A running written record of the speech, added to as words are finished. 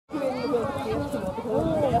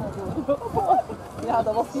Ja,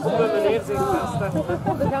 dat was niet zo.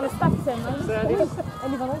 We gaan een stap zijn, hè? En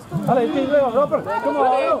die van ons komen. Allee, tegen wel, rapper. Kom maar,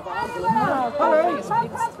 hallo. Hallo.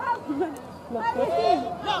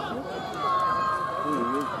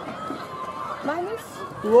 Magnus?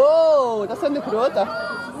 Wow, dat zijn de grote.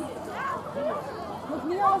 Nog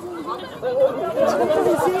niet alles in de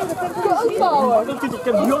Dat is ook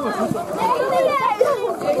een jongen.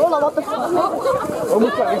 Oh, wat de fuck. We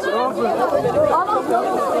moeten eens rapen.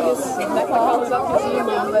 Ik dacht dat alles had gezien,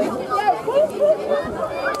 maar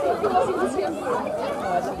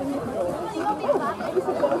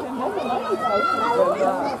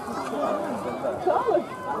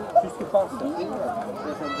Is gepast.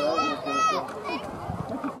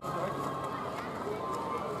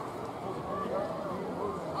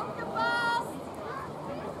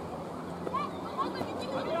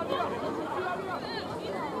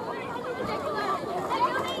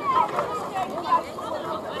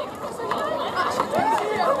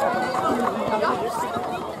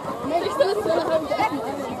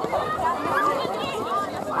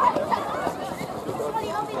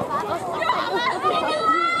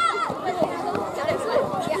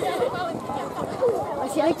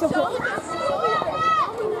 Als jij zo goed.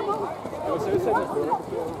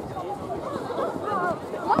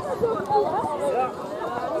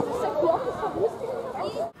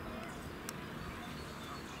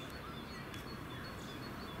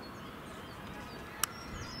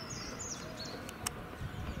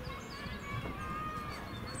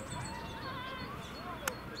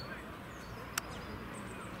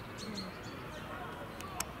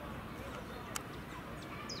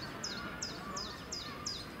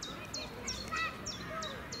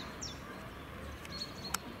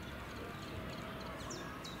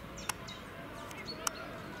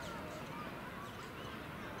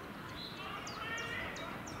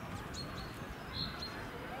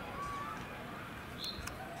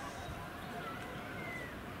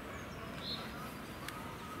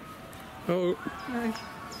 Oh. Nee.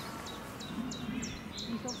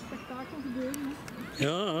 Er zal spektakel gebeuren.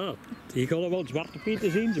 Ja, die gaan wel Zwarte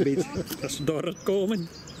Pieten zien, zoiets. Dat ze door het komen.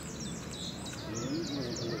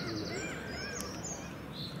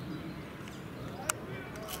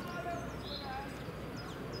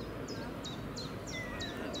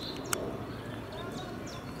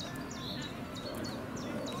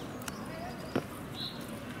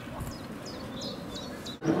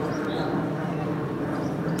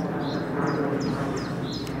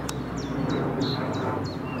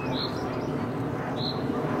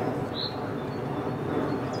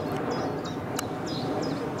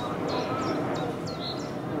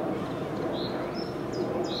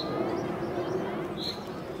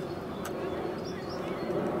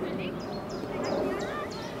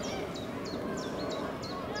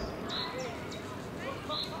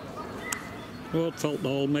 Oh, het valt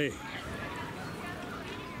nou al mee.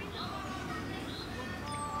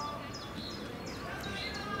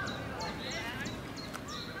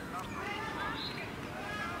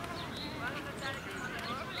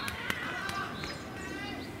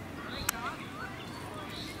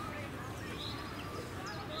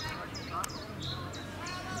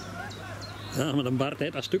 Ja, maar dan Bart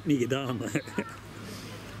heeft dat stuk niet gedaan.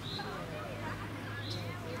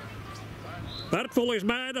 Bart, volgens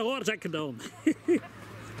mij de hoorzak gedaan. Kom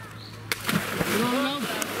maar, man.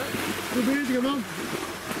 Hoe bezig, man?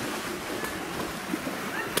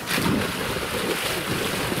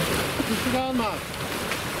 Goed gedaan, man.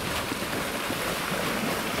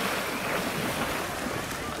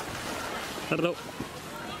 Pardon.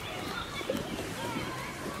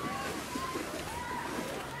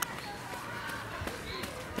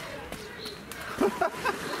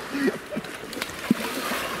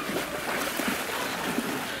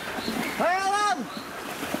 Hé, Alan!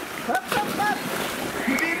 Hup, hup, hup!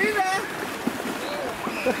 Moet hierin, hè?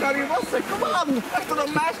 Dat gaat niet wassen, kom aan! Er komt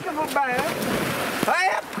een meisje voorbij, hè? Hé,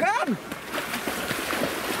 hup, gaan!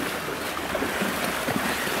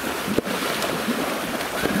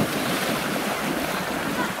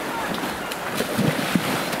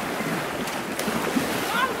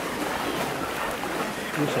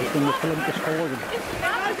 Dus hij kon de filmpjes volgen.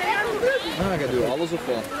 Ah, jij doet alles of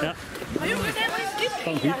wat? Ja.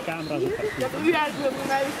 Van 4 camera's op dat.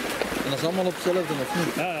 En dat is allemaal op hetzelfde of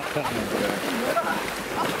niet? Ja, ja.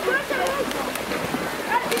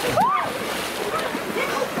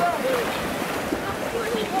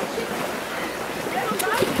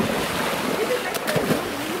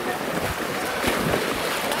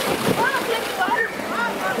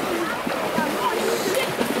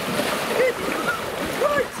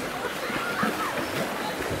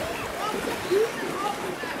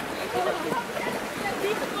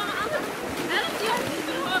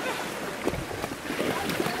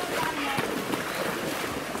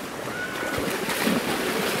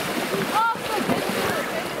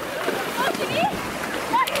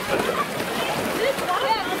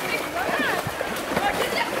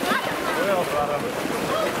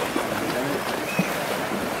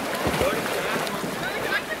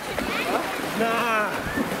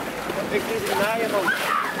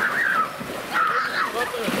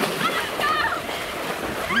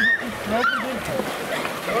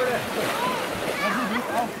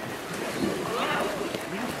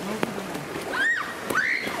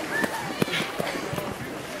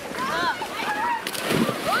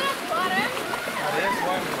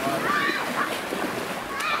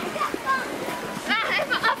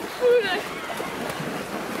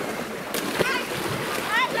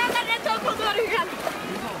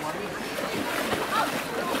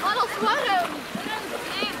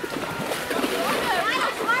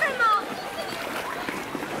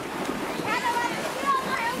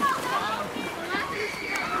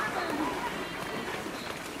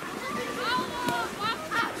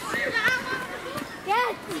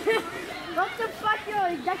 Wat de fuck joh,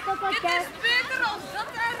 ik dacht dat dat Dit is beter als dat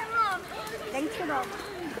er, man. Denk je dan?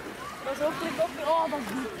 Dat is hopelijk ook... Oh, dat is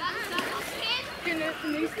goed. Kunnen we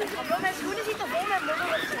tenminste... Op mijn schoenen zit er vol met modder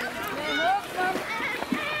op zijn. Mijn hoofd man.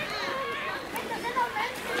 Kijk, dat zijn al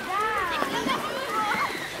mensen. Ja. Ik wil dat goed.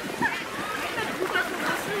 Ik vind het goed dat we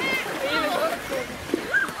dat doen. Even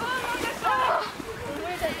opkomen. Hoe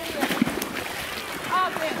moet je dat doen? Ah,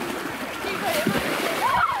 oké. Ik ga helemaal niet.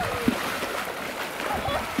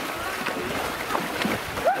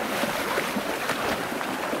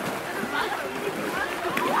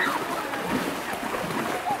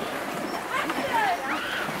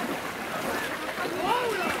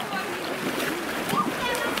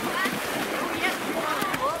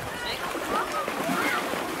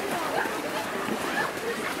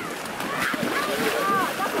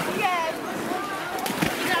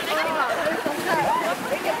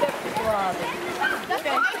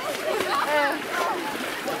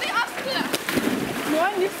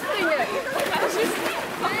 Nee, niet springen.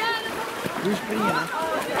 Nu springen, hè?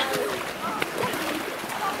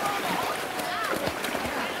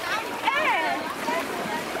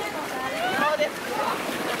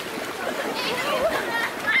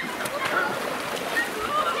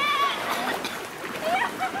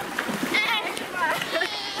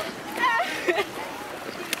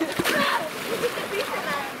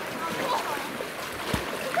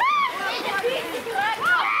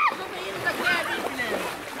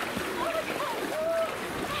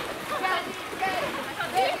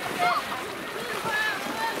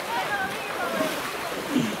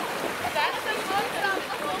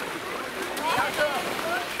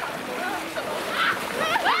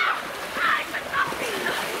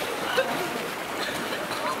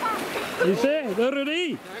 Je zei, de Rudy.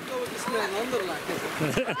 Ja, ik wil het eens met een ander leggen.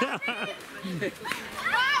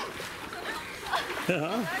 Ja,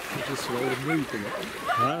 Dat is wel de moeite, hè?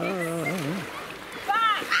 ja.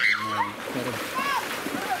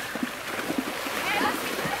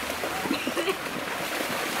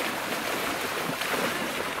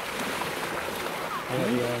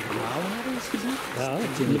 Ja,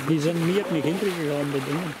 die zijn meer niet ingegaan bij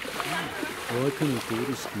dingen. Oh, ik kan het hier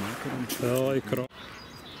eens maken. Ja, ik raak.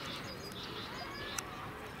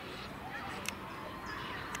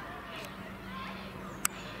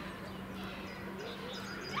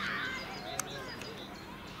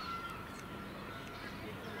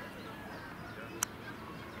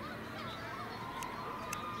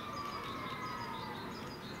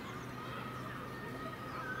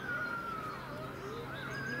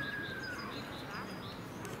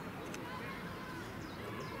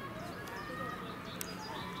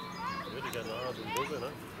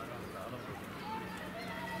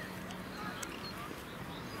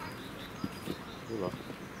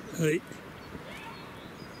 Hey.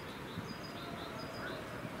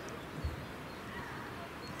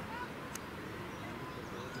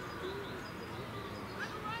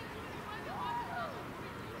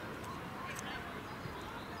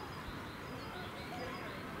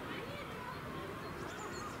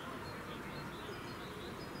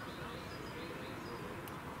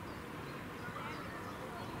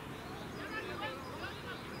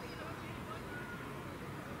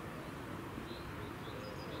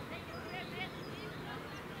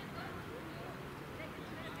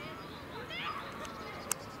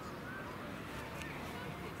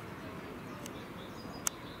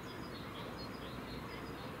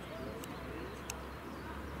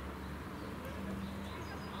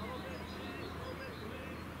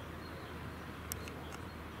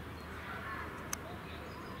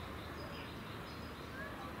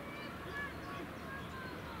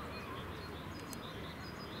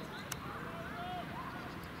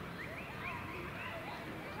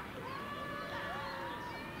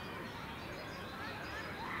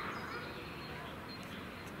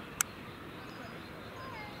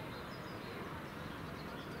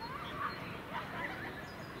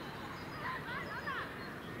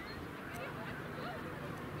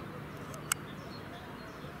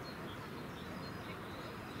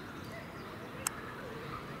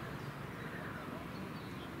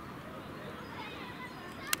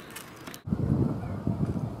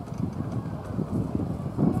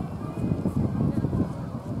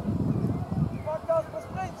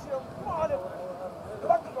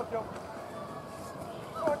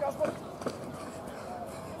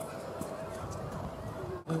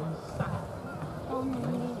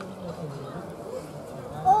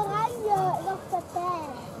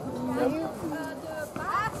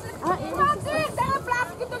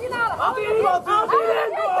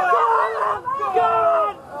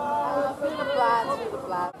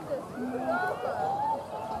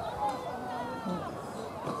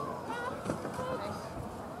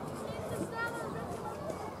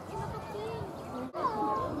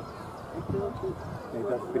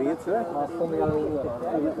 Dat is breed, hè? Maar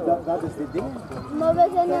dat is dit ding. Maar we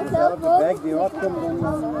zijn er zelf De ook. bek die hard komt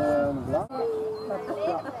dan een blad.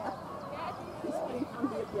 Ja.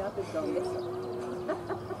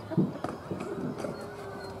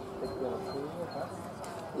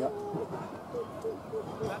 Ja,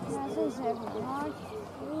 zo zijn we hard.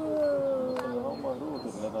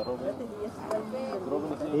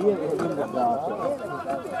 Hier is inderdaad.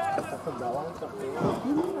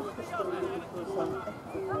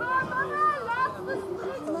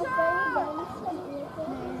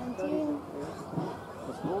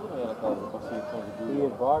 Hier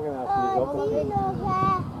wagen als je op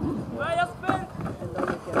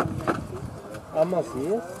allemaal zie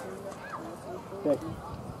je. Kijk,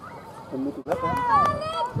 dan moet ik dat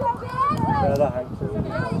ja, dat hangt.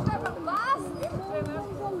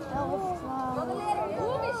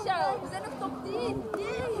 Michel, we zijn nog top 10.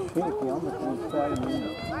 Vind ik niet anders, want sta je niet.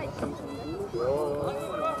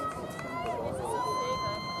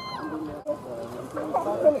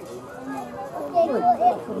 Oké, ik wil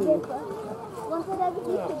eerst dippen. Want dat heb ik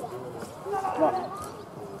niet gedaan. Wacht.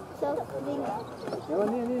 Zo dingen.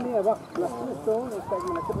 Ja, nee, wacht. Laat me zo, dan kijk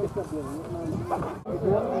maar lekker best op je.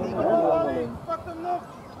 Pak hem nog!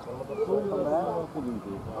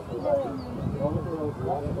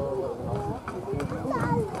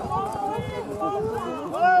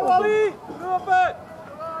 Hallo Wally! Roep het!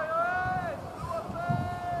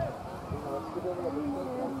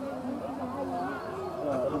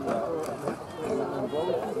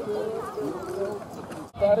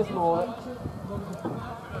 Daar is mooi.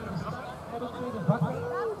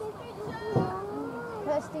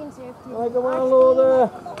 16, 17. Kom aan, Lode.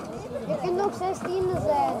 Je kunt ook 16e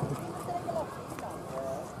zijn.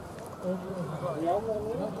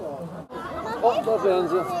 Oh, daar zijn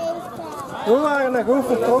ze. We waren nog goed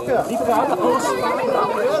vertrokken. Die praten ons.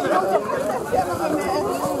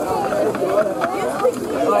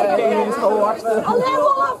 Hier is al wachten. Alleen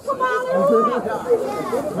wel afgemaakt.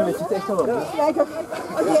 Maar het zit echt wel op. Kijk,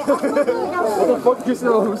 wat een fokje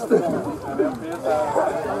snel hoesten.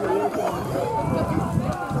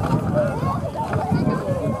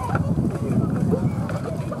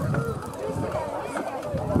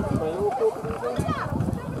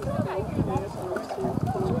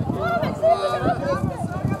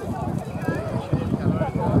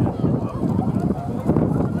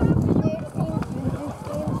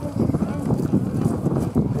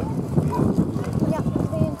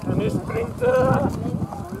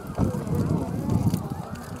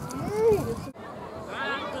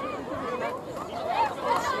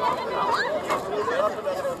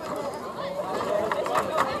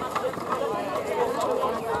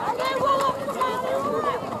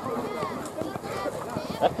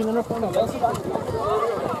 Heb je er nog van? Dat is het.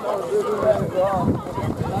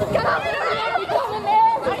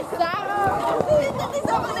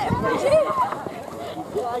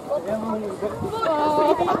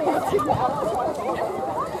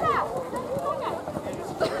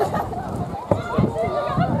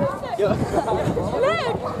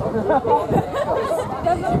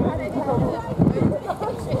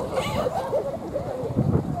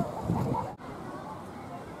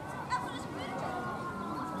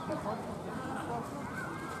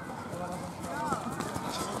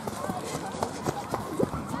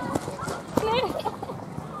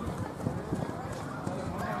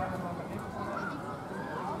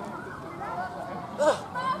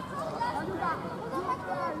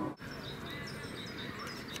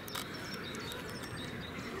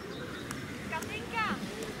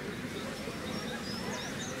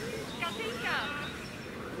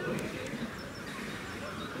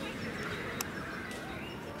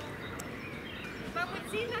 Maar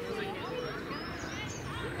moet zien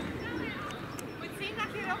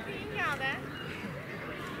dat je erop ingaat, hè?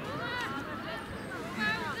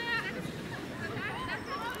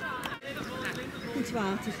 Het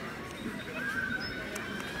water.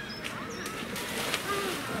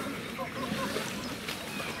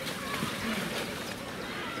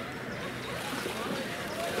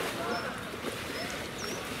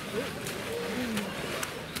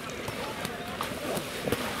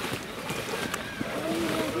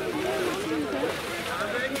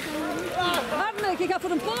 Hartelijk, je gaat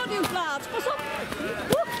voor een podiumplaats. Pas op.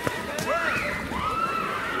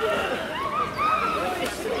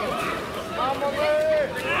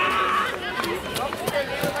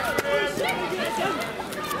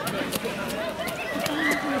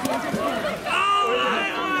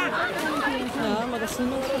 Ja, maar dat is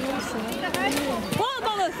niemand van ons.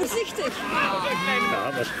 Ballen, voorzichtig!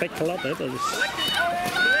 Ja, dat is spekglad, hè. Dat is...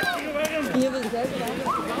 Je wil het uitleggen.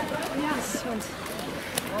 Ja, want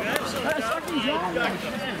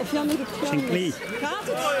Of Jan nog op het Zijn knie. Gaat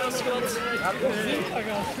het?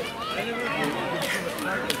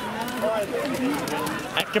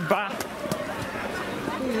 Ekkeba.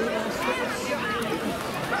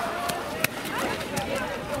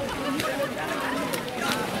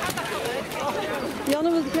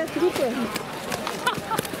 Janne wil ik net roepen.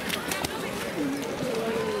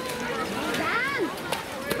 Daan!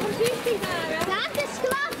 Voorzichtig daar. Daan, het is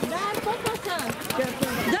glad. Daar, oppassen.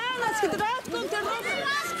 Daan, als je eruit komt, dan is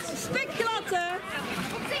stikglad, hè.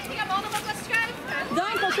 Voorzichtig aan mannen, want we schuiven.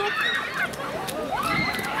 Daan, pas op.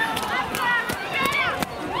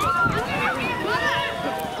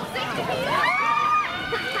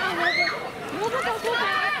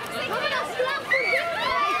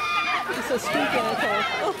 Het is zo stunk in het hoofd.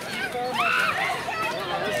 Oh.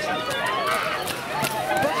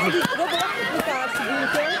 Wacht op elkaar,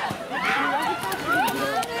 alsjeblieft, hè.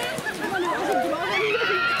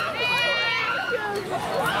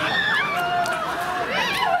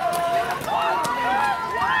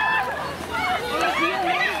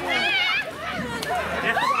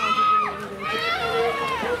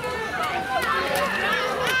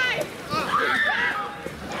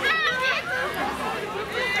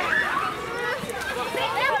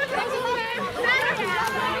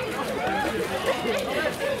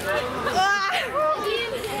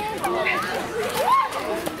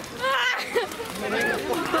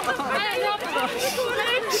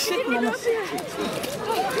 Shit, man.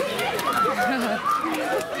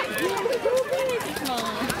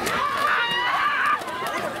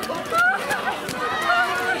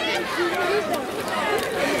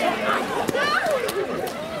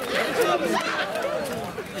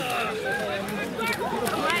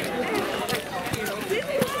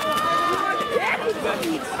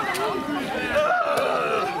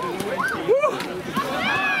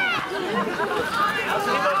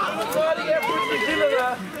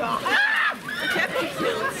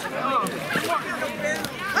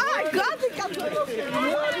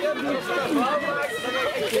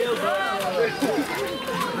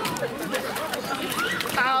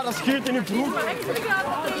 Ah, dat scheurt in uw broek.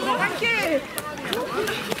 Dank je.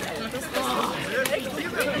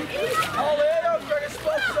 Allee, joh, ik ben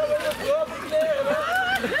gespot zo in de grote kleren, hè.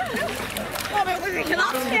 Oh, ben je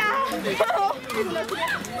knap, ja.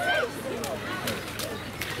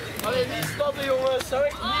 Allee, niet stoppen, jongens. Zou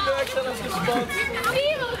echt niet leuk zijn als je spot.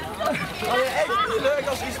 Allee, echt niet leuk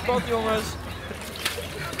als je spot, jongens.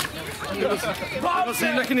 We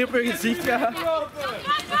zien dat je niet op je gezicht gaat. Mag ik niet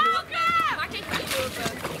lopen?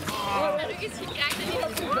 Oh, mijn rug is gekraakt en niet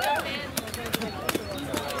op de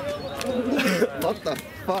What the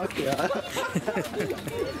fuck, ja.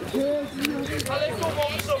 Allee, kom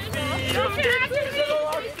op, Sophie!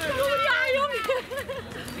 Ja, jongen!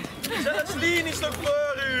 Zelfs Lien is nog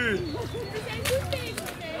voor u. We zijn goed bezig.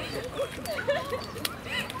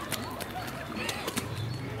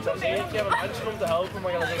 Ik zou zeggen, ik heb een handje om te helpen,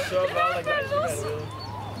 maar dat is zo vuil dat ik dat niet meer wil.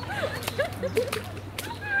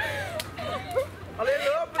 Alleen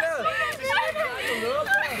lopen, hè!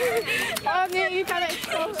 Oh nee, je kan echt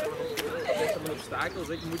stoppen. Dat zijn mijn obstakels,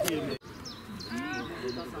 ik moet hier mee.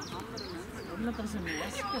 Omdat dat is een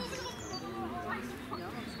meisje.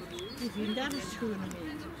 Die vindt daar de schoenen mee.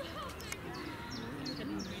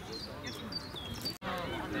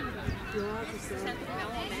 Ja,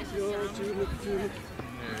 tuurlijk.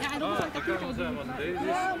 Ja, en dan Dat kan wel zijn, want deze is...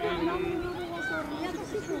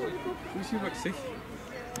 Hoe zie je wat ik zeg?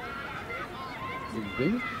 Ik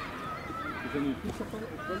denk... Ik ben nu niet zo van...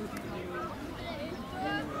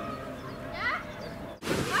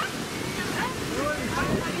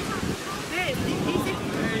 Nee, die zit.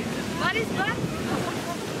 Waar is dat?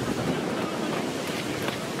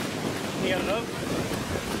 Hier, hè?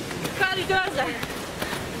 Ik ga die deur zijn.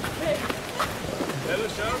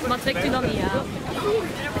 Maar trekt u dan niet aan?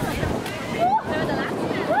 Zijn we de laatste?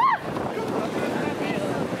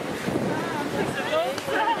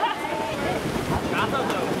 Gaat dat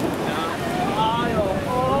zo? Ja. Ah, joh.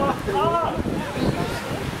 Oh. Ah.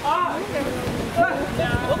 Ah.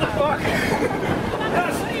 What the fuck?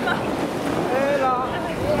 Yes. Hela.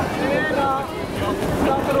 Hela.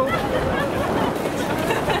 Stap erop.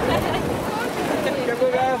 Ik heb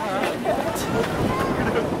nog even.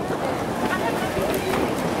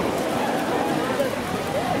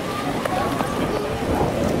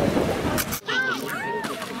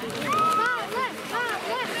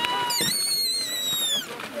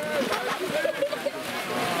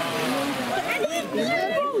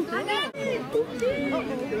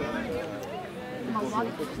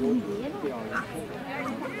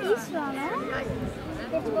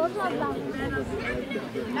 heeft de boterham.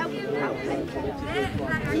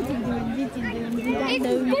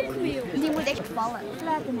 Die moet echt vallen.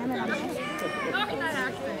 Sluiten hem dan. Nog naar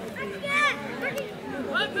achter.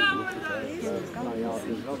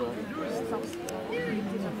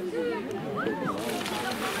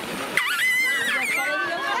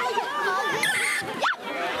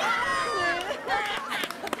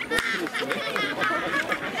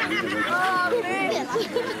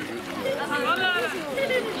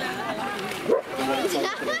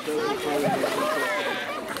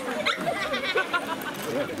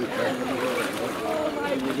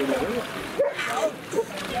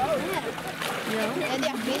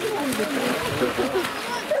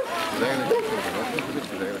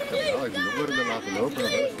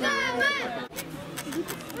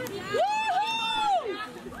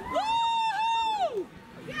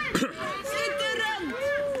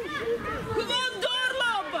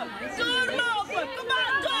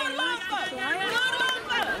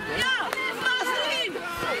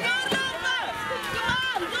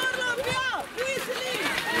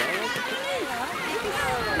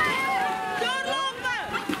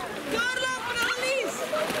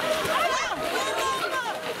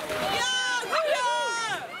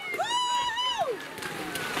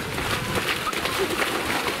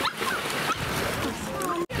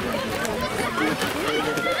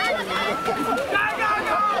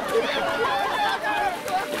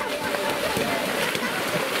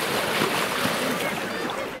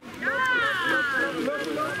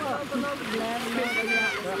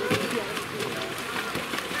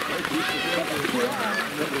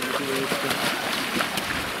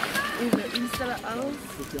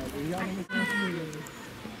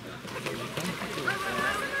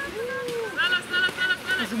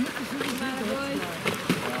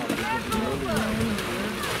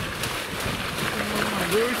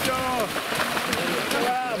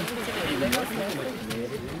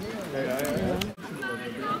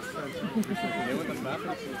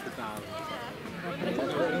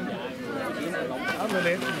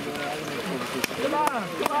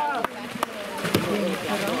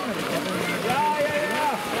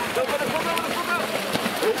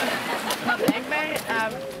 Maar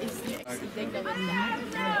blijkbaar is ik denk dat we het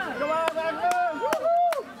daar.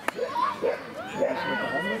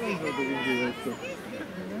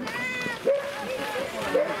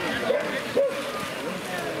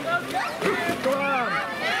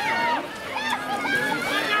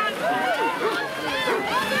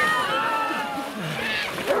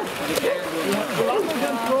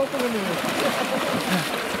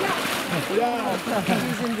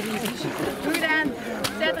 Goed gedaan.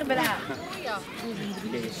 Zet er bijna.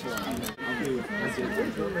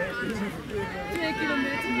 2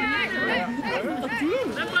 kilometer.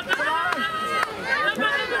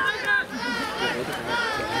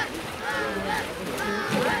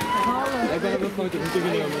 Ik ben er nog nooit goed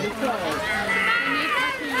genomen.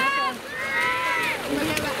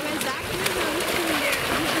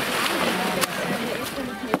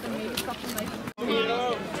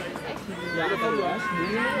 Ja, dat kan wel.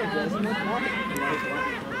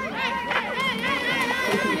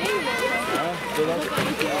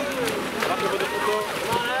 Wacht voor de foto.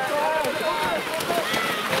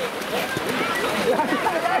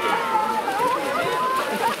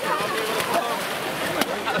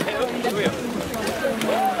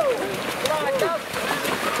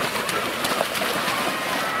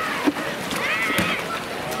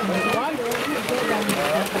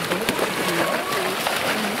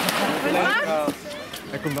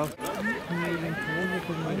 Hij komt dan.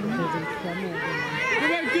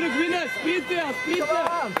 We kunnen winnen! Sprinten! Sprinten!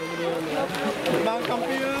 We zijn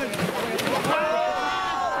kampioen!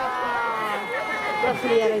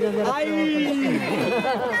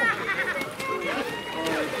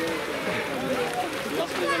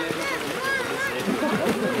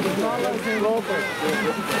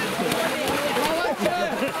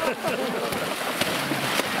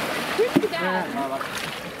 Goed gedaan.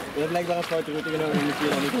 Je hebt blijkbaar een foute route genomen in de vier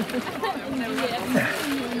niet.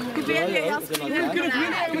 Probeer je als vrienden kunnen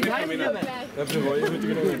winnen. We hebben een rode route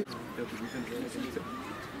genomen.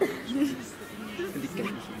 Die ken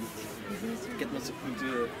ik niet. Ik heb met zo'n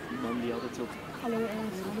goede man die altijd zo... Hallo,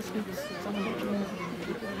 alles goed.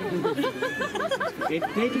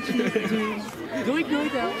 Vergeet het niet. Doe ik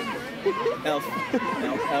nooit 11.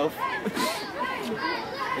 11.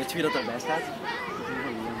 Weet je wie dat daarbij staat?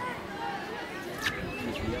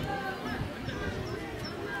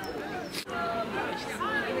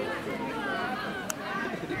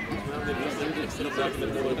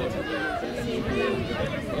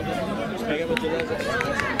 Spreken met je.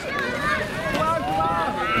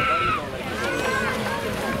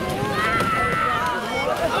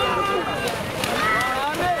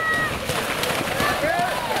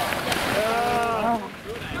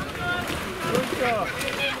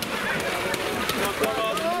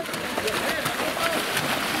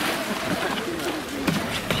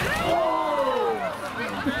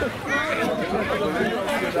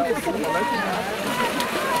 Kom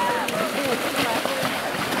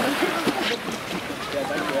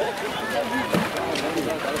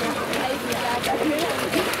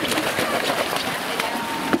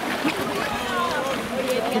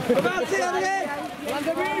aan, Cedric! Aan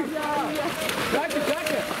de muur! Zakken,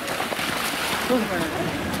 zakken!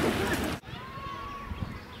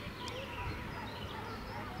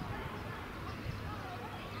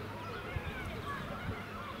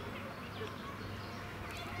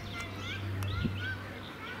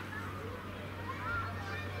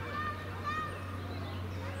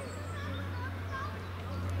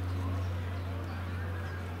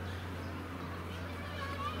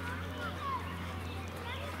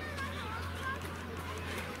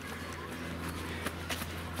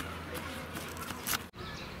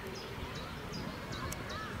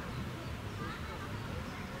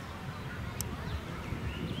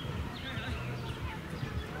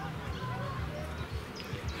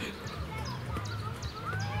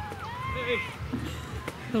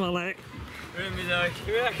 Hello, mate. Goedemiddag.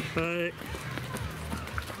 Weg. Hey.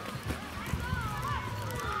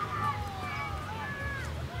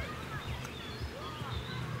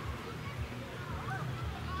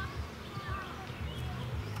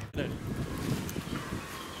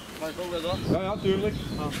 Mag ik ook weer dat? Ja, ja, tuurlijk.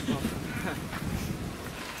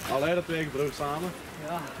 Alleen dat twee gebruikt samen.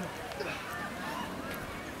 Ja.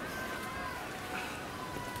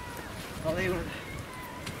 Allee hoor.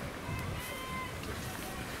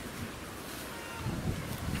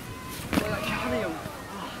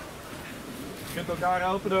 Je kunt elkaar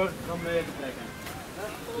helpen door van beneden te trekken.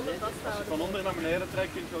 Als je van onder naar beneden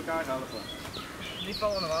trekt, kun je elkaar helpen. Niet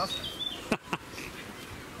vallen in de water.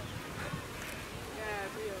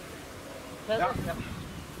 Ja. Ja.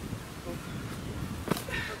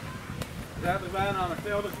 We zijn er bijna nog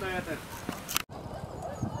 200 meter.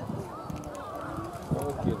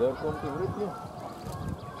 Oké, daar komt een groepje.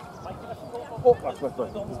 Oh, wacht. Kom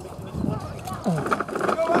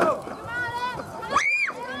op!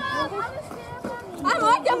 Ah,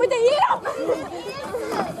 maar dan moet je hier op!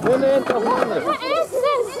 Nee, toch anders. Wat is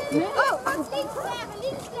het? Oh, links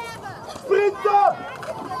blijven! Sprinten!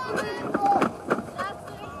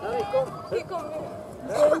 Hier, kom.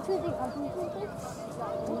 22, 28.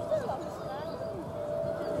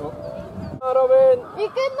 Robin! Je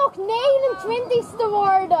kunt nog 29ste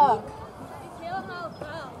worden.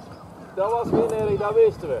 Dat was geen erg, dat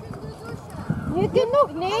wisten we. Je kunt nog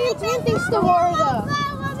 29ste worden.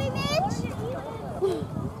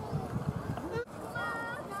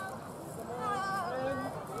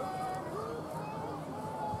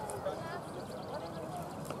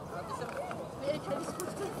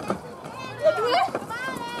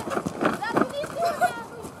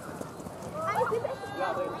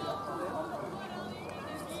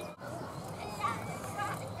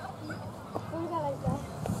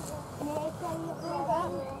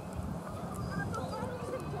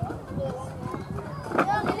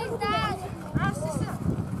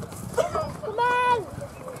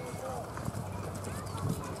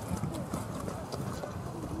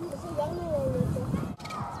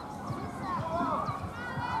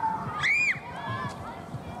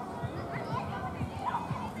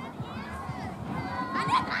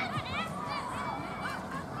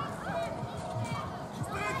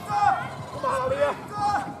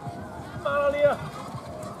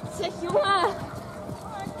 Zeg jongen!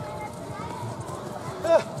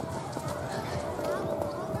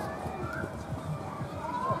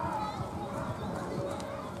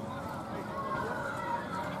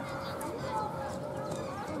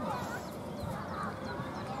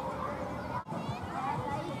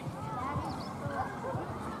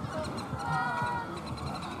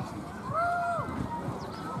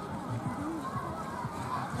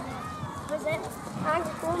 We zijn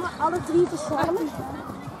aangekomen, alle drie tezamen.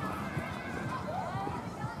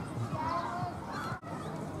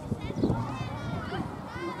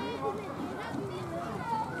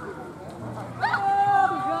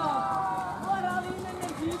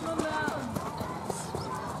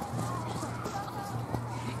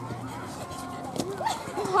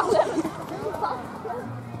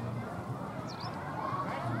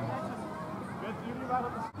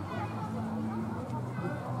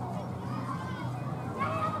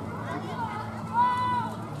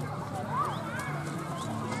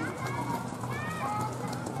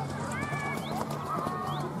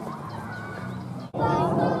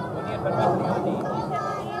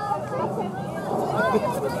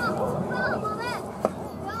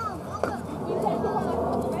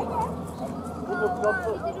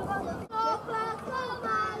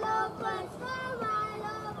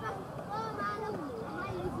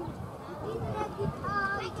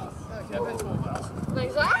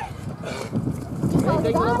 Echt waar? Ik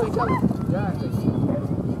denk dat ik kan. Ja, ik denk.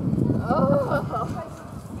 Oh.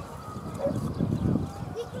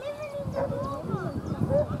 Die klimmen niet te boven.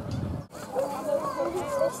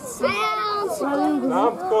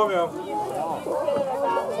 Nou, kom joh.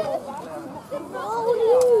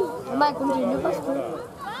 Mama komt hier nu pas goed.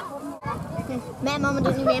 Mijn mama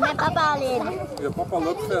doet niet meer met papa alleen. Je papa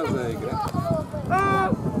loopt veel zeker, hè?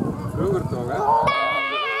 Vroeger toch, hè?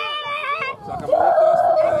 Zag hem ook thuis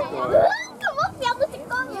voorbij komen. Kom op, jij moet er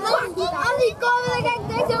komen. Als die komen, dan ga ik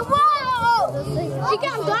denken, wow! Ik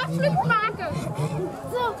kan een dagvlucht maken.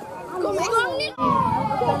 Zo, Kom ik gewoon niet.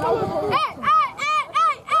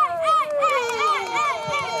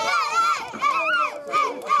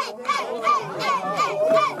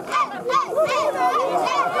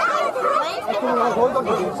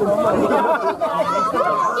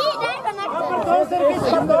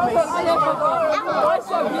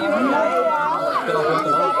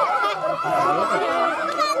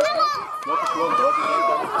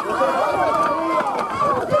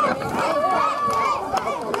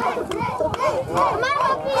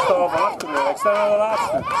 Ik sta op achter me, ik sta aan de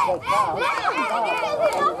laatste.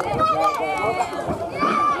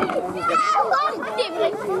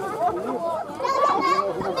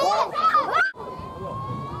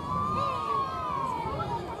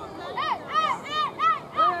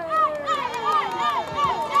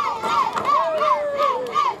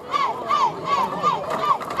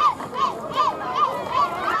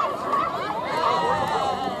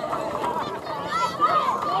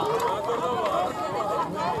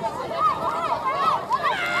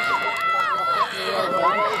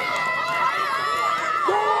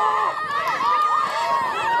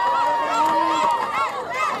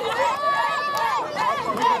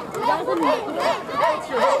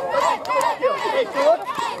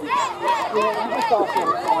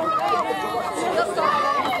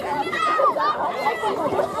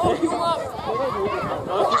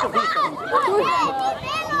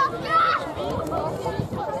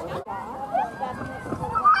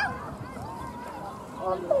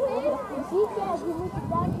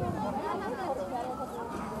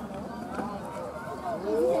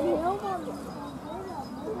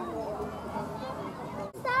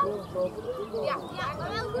 Ja, maar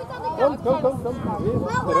wel goed dat ik Kom.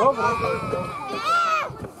 Erover.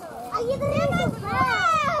 Als je erin hebt,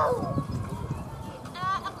 wel!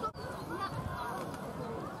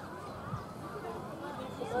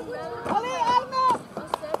 Allee, Arno!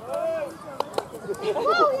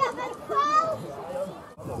 Oh, ja, met val!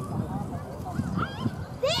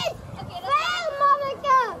 Dit! Wel,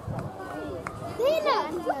 manneke! Dine!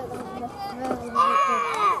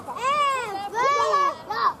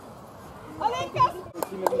 Wel! Allee, Kas!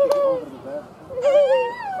 Je bent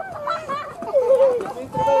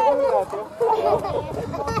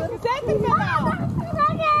er bijna!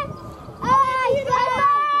 Nog even,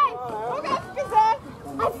 hè!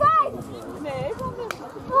 High five! Nee, van de...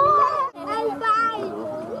 High five!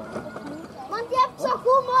 Want je hebt zo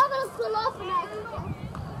goed mogelijk gelopen.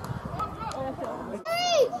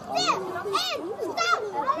 Hey, stil! En, stop!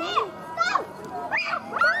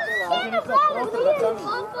 Allee, stop!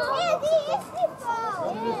 Nee, die is niet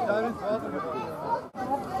fout! Die is daar in het water gevallen.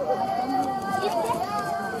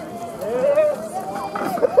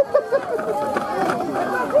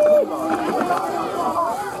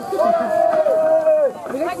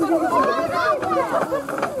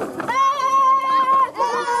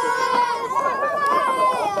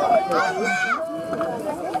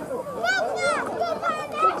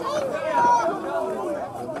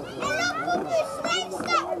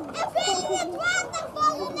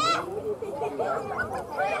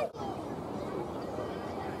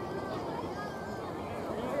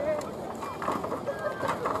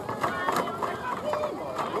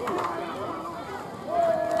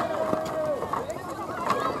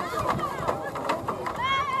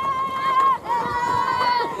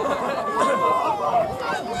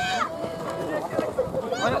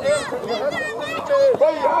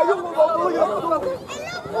 Ja, jongen, wat wil je?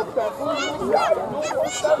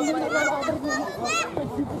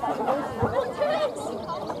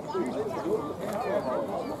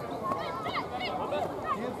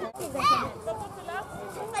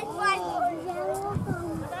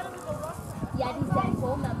 Ja, die zijn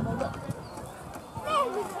vol met modder.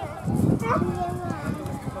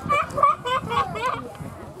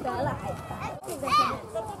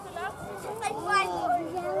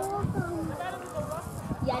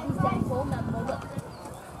 Ja, die zijn vol met modder.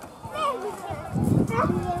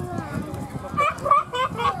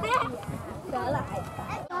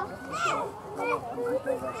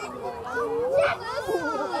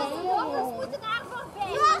 Jongens, we moeten daar voor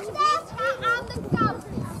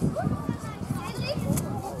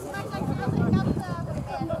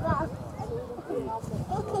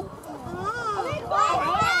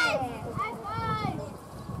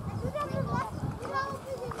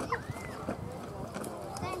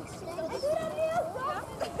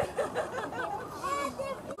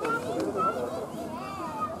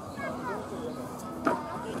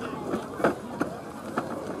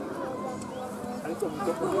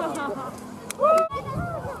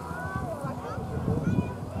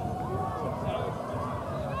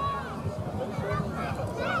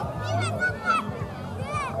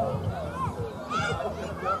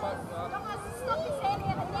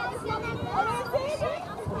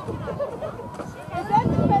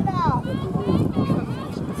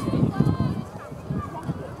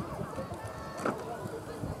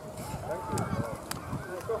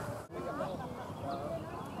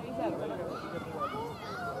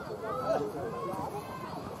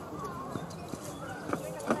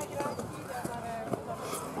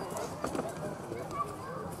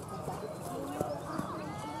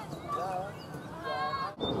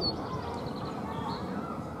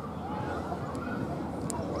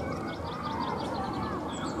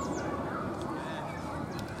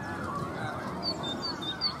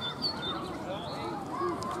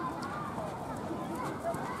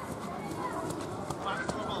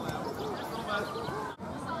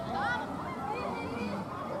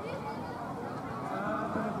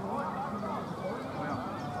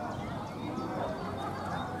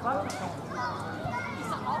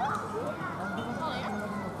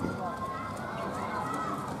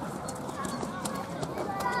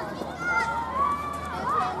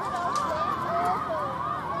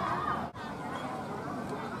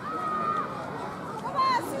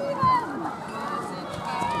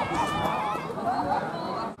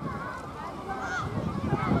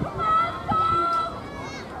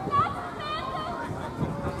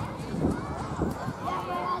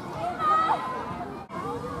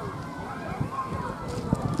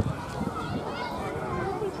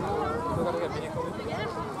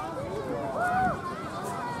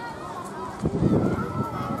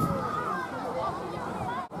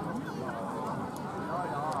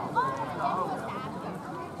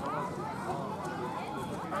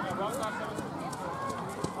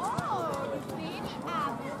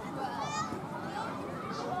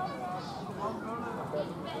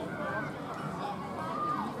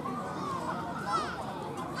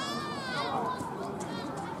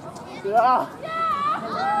Ja!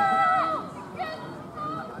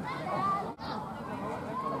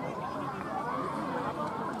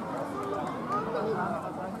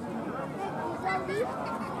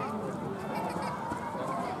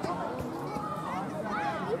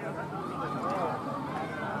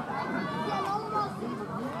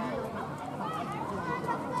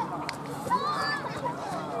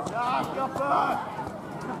 Ja, kappen!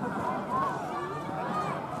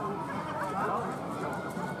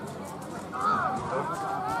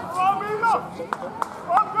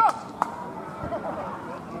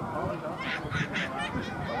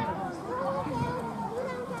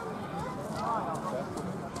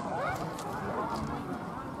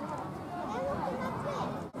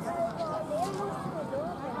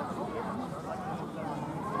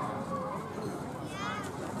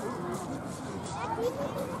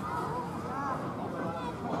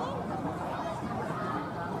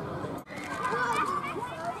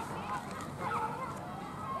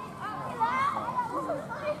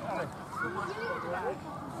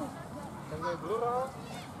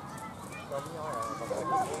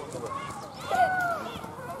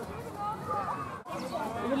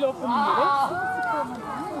 We lopen hier, hè?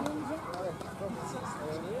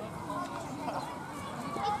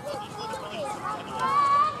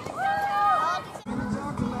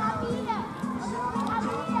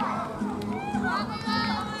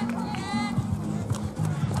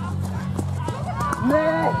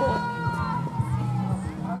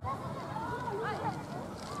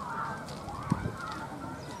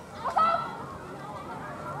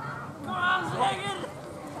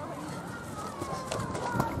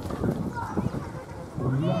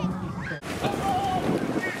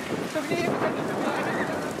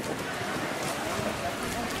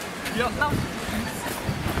 Ja, nou.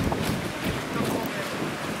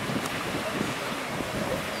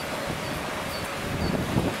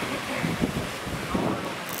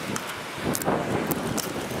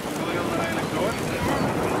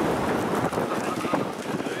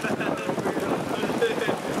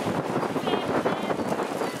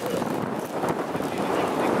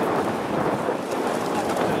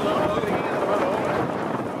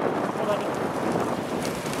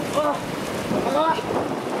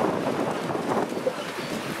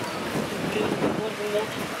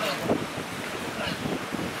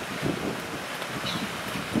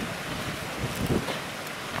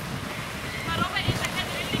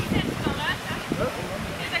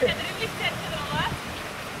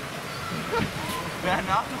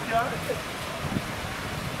 Bijna 80 jaar.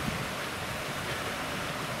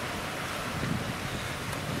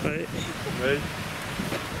 Nee. Nee.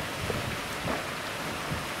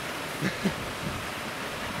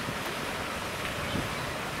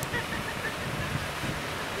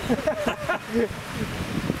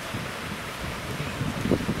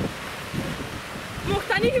 Je mocht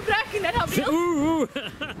dat niet gebruiken, hè, dat beeld. Oeh.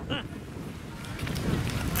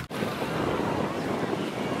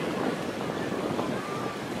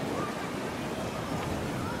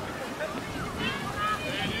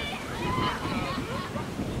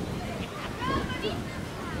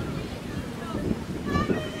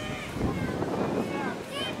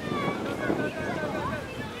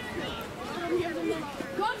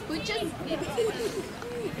 Goedjes.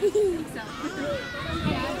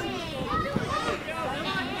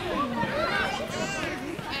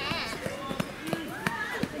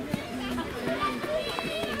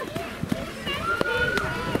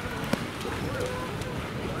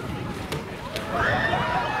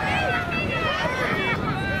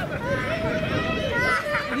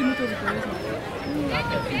 Die moet over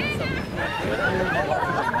de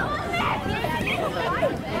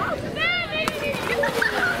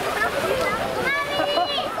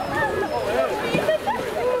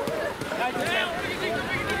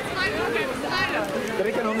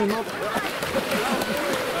Trek er nog niet op.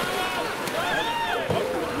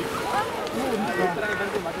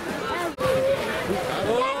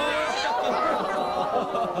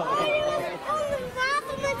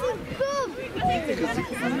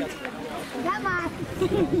 Ja, maar.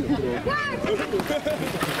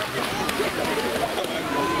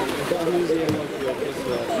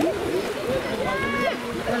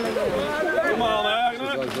 Kom aan, hè.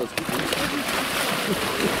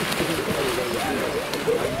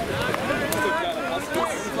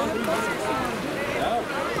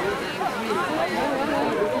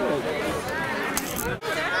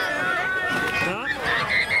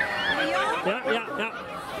 Ja.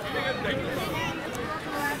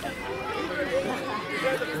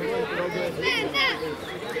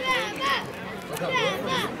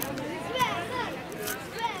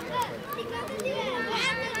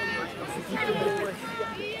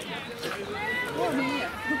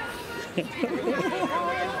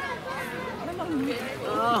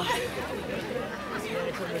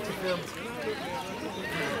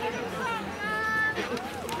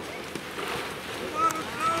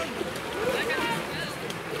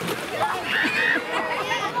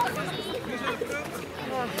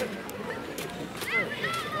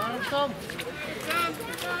 Kom.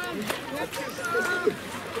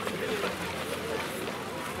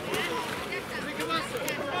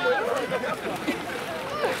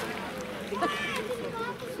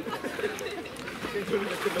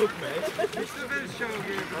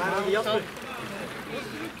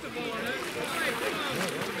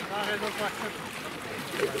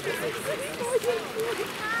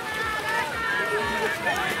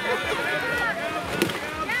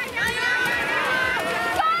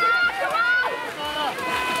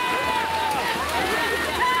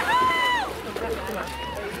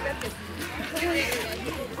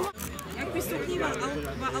 Ja, ik wist ook niet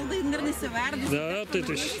wat al de hindernissen waren. Dus Ja, ik dacht, dit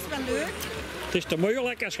dat is- is wel leuk. Het is te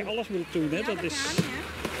moeilijk als je alles wilt doen. Hè. Ja, Dat is... gaat niet, hè.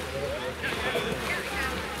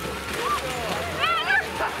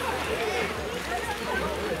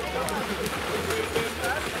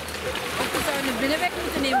 Of we zouden de binnenweg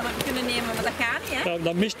kunnen nemen, maar dat gaat niet, hè?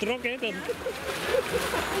 Dan mist er ook. Hè. Dan...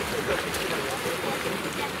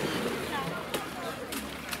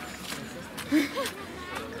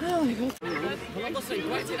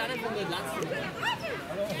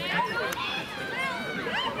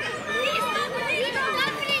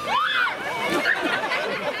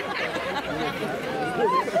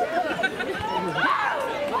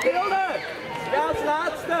 Hilde! Ga als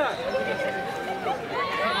laatste!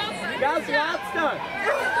 Ga als laatste!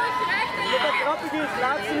 Dat grappig is,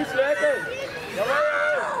 laatste is leuker!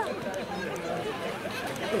 Jawel!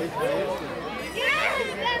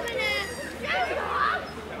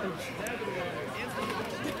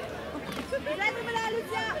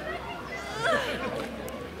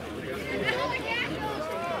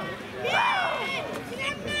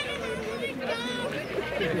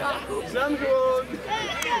 Zwem gewoon!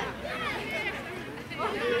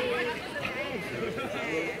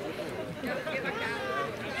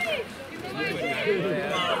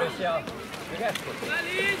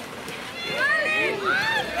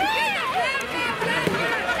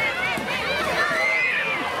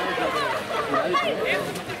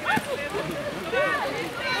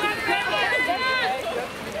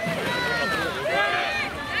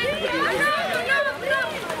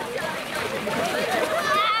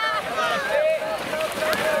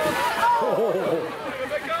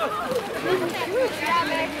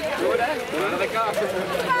 Goed hè? Aan de kaart.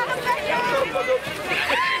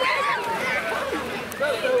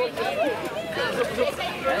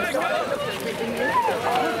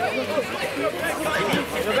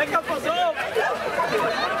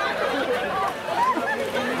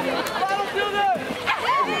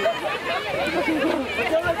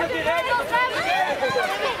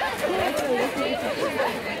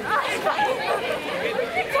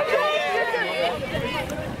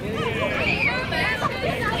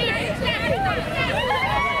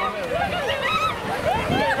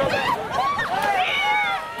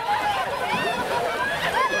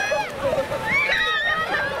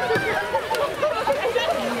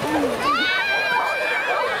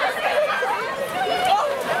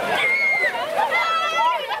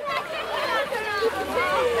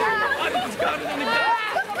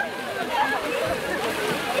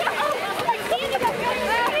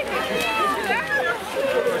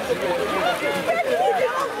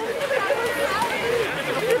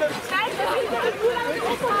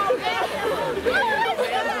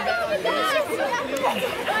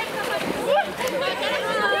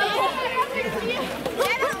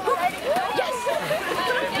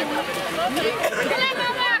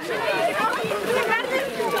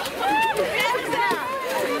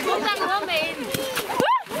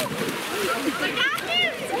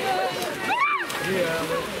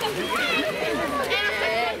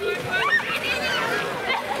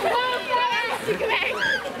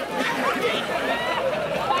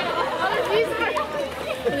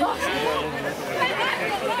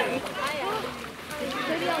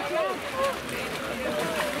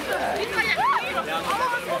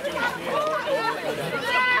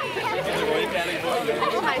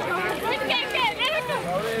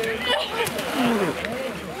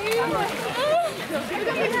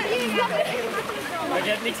 Maar je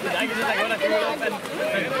hebt niks gedaan, je zit daar gewoon naar voren op en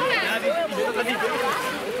ja, die doet dat niet.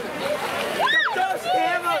 Thuis,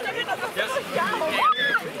 helemaal!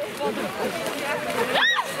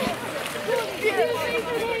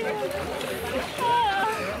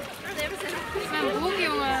 Mijn broek,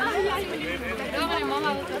 jongen. Ja, mijn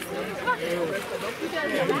mama wil dat.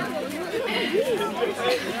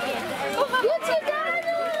 Goed gedaan!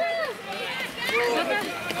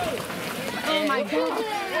 Oh my god.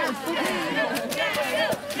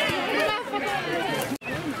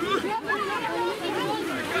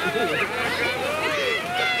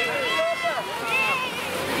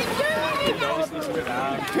 Dat is niet zo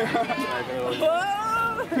gedaan.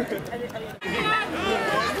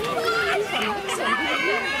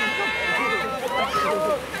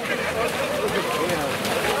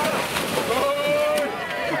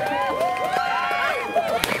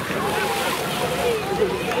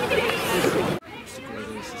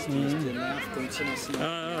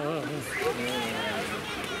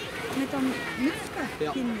 Met een mutsje,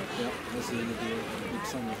 Ja, kinderen. ja, dat is de ene die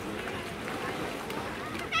niks anders doet.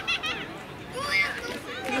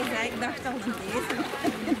 Dus ik dacht al deze.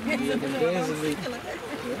 Deze niet.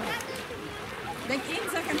 Ik denk één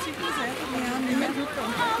zak aan chipjes uit. Ja, nu met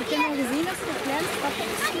ik heb al gezien dat ze een klein stapje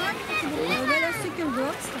maakt, dat ze er wel een stukje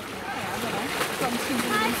doorstappen. Ja, dat is. Ik kan misschien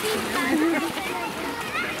doen.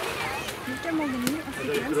 Ik heb al benieuwd als je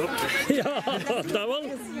klein stapje. Ja, dat wel.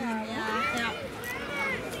 Ja, ja.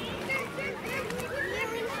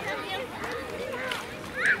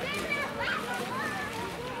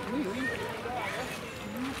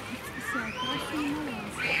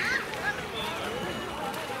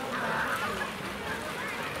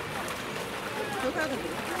 Zo gaat het.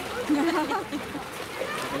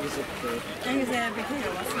 En je zei heb ik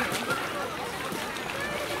heel lastig.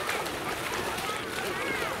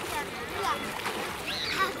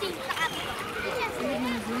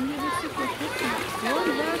 Mijn zoon die is super goed.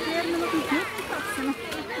 Gewoon buiten weer met een knop te passen.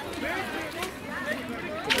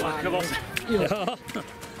 Gewassen. Ja.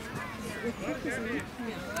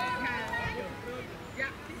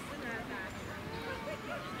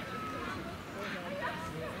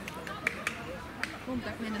 Komt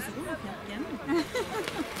dat mijn zoon nog niet kennen.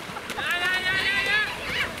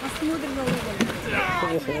 Als moeder wel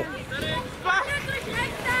willen.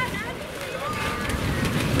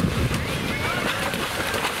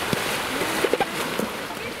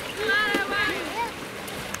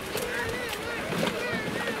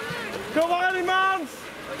 Kom aan, iemand!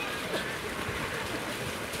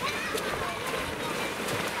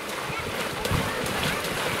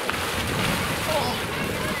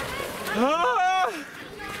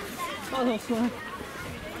 Oh, dat is waar.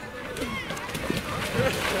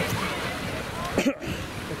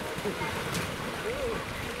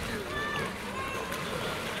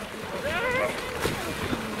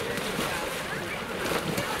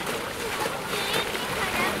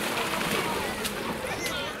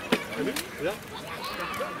 Ja.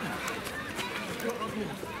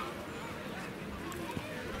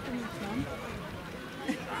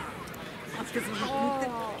 Als je zo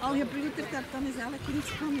al geploeterd hebt, dan is elke keer iets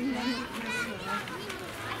van in dan is het zwaar.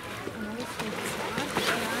 En alles wordt zwaar.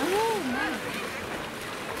 Ja, oh man.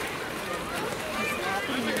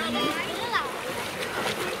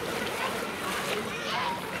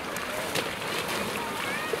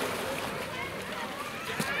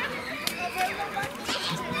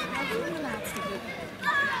 Dat is de laatste groep.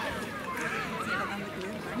 Zie je dat aan de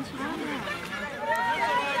kleurbandje?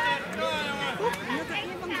 En dat is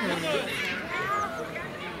een van de kleuren.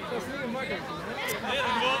 Dat is niet makkelijk. Nee, dat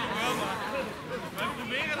gewoon wel, maar wij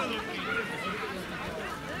proberen dat ook niet.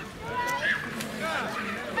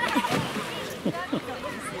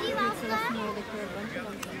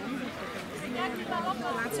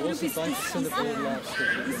 De laatste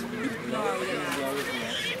groep is lichtblauw.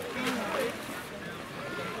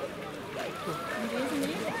 En deze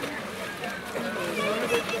niet?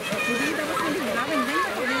 Die, dat was niet blauw. Ik denk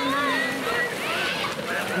dat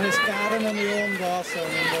En is Karen en Johan daar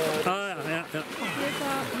zijn. Ah ja, ja, ja.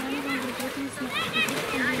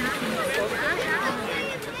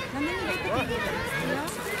 dan denk ik dat het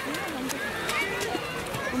ja,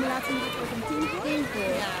 dan de laatste moet ook een 10 voor. 10 voor.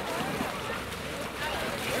 Ja.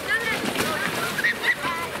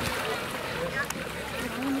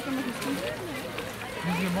 Dan moet ik nog eens doen.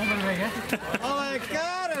 Moet je modder weg, hè? Allee,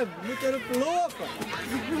 Karen, moet erop lopen.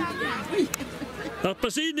 Dat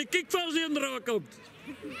precies de kikvals die eraan komt.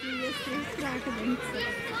 Die is heel graag gedenkt.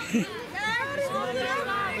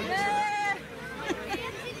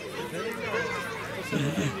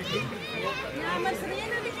 Ja, maar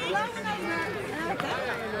Serena ligt blauw en dan uit, hè?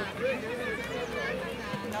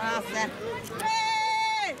 naast, hè.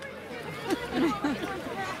 Hey!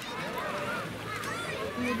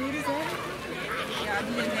 Hoe duur is hij? Ja,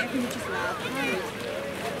 die zijn 5 minuutjes later.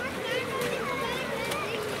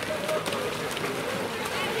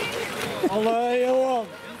 Allee, Johan.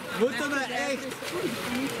 Moeten we echt...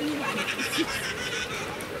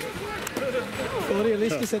 Sorry,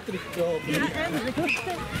 Liesje zit teruggekomen. Ja, eindelijk.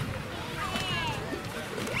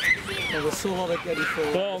 Dat is zo wat ik er niet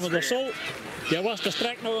voor. Oh, maar dat zal. Jij was te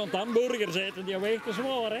strak nog aan het hamburger zitten, die weegt te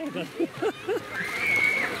zwaar, hè?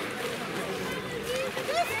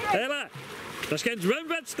 Hela, dat is geen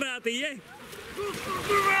zwemwedstrijd hier, hè?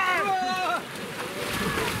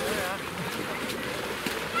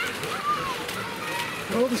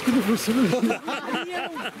 Oh, dat is kunnen voedselen.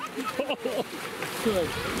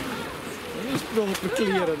 Nu is het wel op de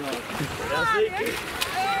kleren. Ja, zeker.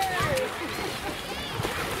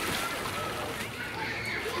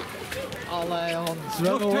 Allee, Jan.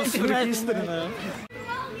 Zwemmen was voor gisteren, hè.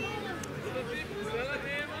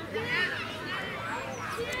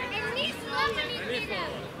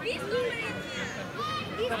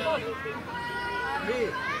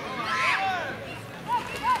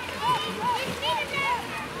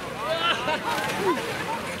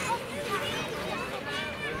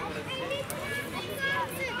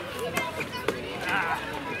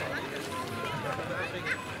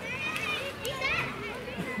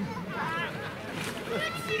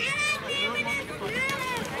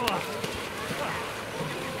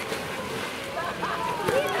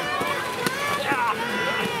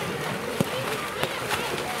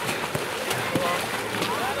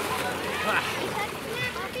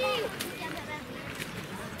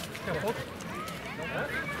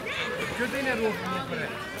 Je kunt in en over niet meer.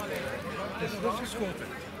 Het is losgeschoten.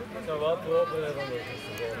 Ik zou wel propen van de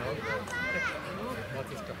Wat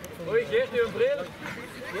is kapot? Oei, geef nu een bril.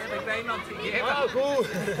 Die heb ik bij iemand gegeven. Ah, goed.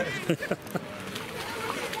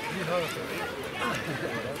 Die houdt het.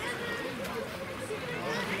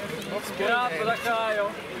 Ja, dat ga joh.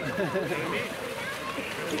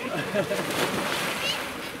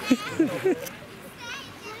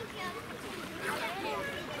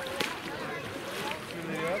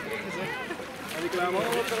 En ik laat me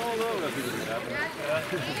allemaal op de rol wel.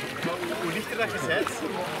 Hoe lichter dat je zet.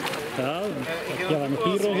 Ja, ja, maar nog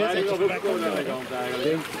 4 rollen zit.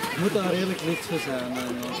 Het moet daar redelijk licht voor zijn.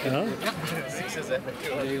 Ja. Succes hè.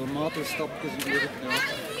 Regelmatig stapjes weer.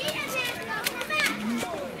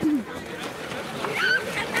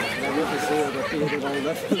 Dan wordt het zo dat je er al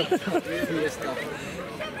letterlijk gaat 4 stappen.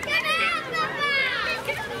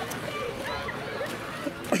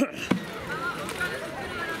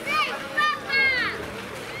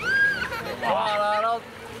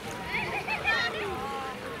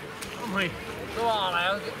 Kom aan, hè.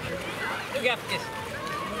 Doe even.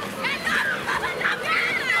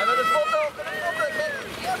 Hij wil een foto.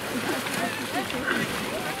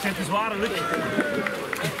 Het zijn te zware lucht.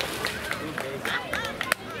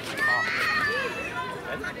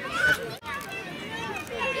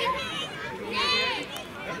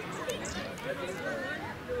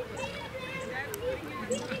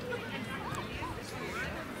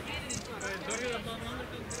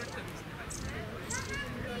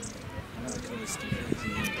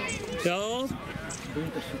 Ja.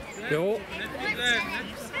 Ja.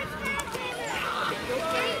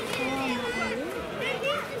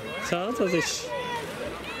 Zo, dat is.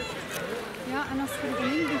 Ja, en als je er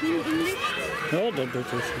in het begin in ligt. Ja, dat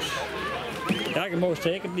doet het dus. Ja, je mag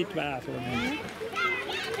zeker niet twijfelen.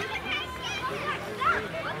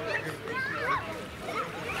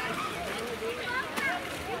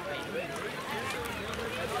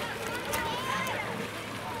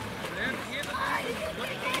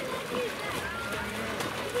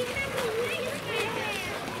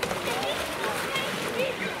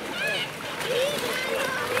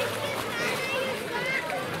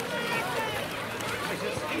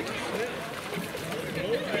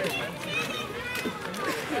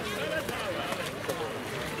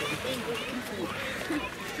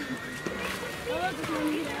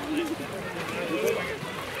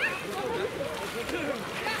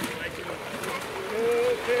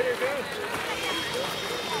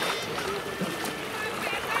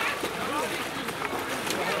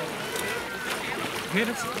 Weet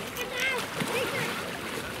het?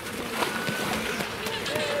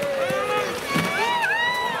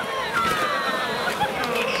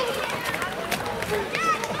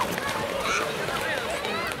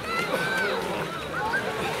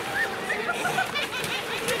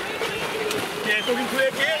 Jij toch een 2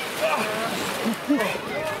 keer?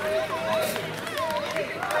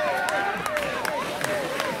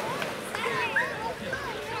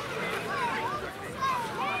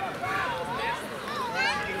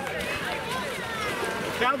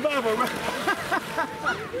 Ja, Barbara.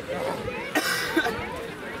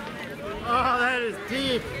 Oh, that is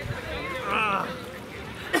deep. Ah.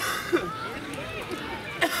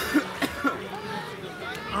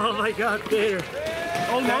 Oh my God, Peter.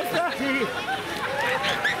 Almost deep.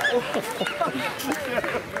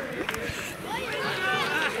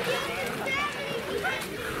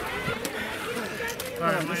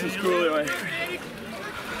 Man, this is cool anyway.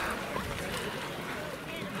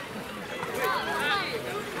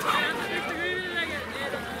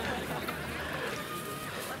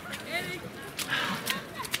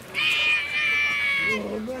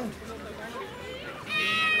 Oh man.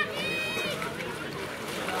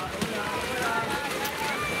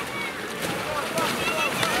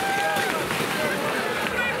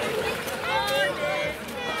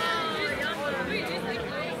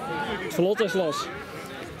 Het vlot is los.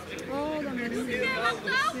 Oh, dan ben ik.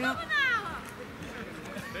 Ja.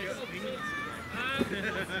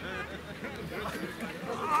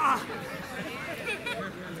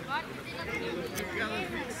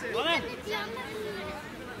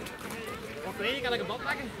 Wat weet je, kan ik een bad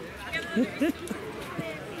maken?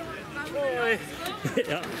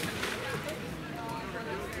 Ja.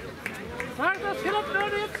 Maar dat schilp nou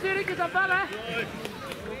niet, stuur ik het aan bellen.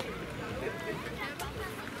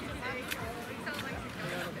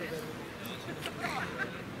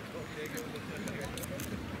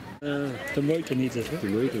 De moeite niet is, hè? De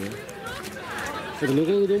moeite, hè. Heb je nog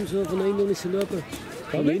al gedaan zo van de Indonesische lopen?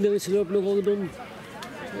 Van de Indonesische lopen nog al gedaan?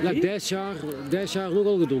 Ja, 10 jaar nog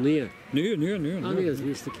al gedaan, nee. Nu. Ah nee, dat is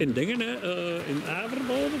niet stuk. In dingen, hè. In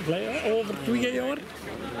Averboden, over 2 jaar.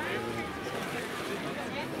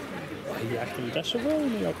 Hierachter is dat zoveel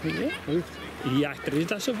niet, ook niet, hè? Hierachter is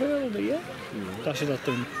dat zoveel niet, hè? Dat ze dat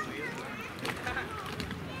doen.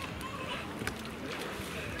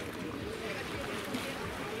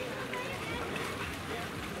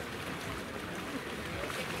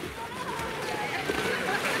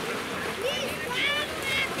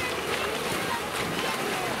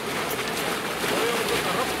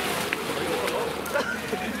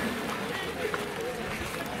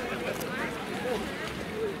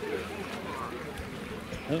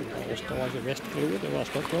 Als het was een Westvloer, dat was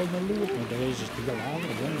toch wel een loop, maar daar is het wel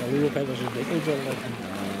anders. Een loop hebben ze dikwijls wel. Ja,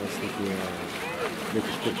 dat is een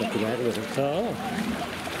beetje spectaculair. Dat is echt Zo.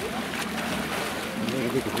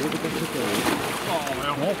 een beetje grote kapsel.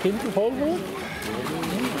 Ja, kindervogel.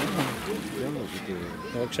 Ja, dat is het.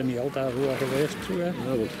 Ja, ik ben niet altijd goed geweest. Zo, hè.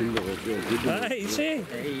 Ja, dat vind ik ook wel goed. Hey, zie.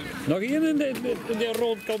 Nog één in de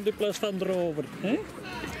rondkant in plaats van erover. Hè? Ja.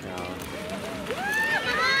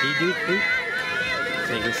 Die doet goed.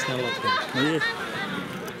 Zeg eens snel op. Nee.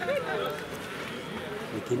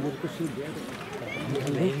 De kindertjes zien, ja.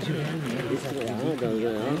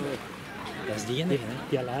 Dat is die ene, hè?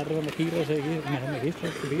 Ja, later van de kilo zeggen, maar mijn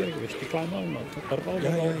gisteren proberen geweest. Die kwam al, maar er was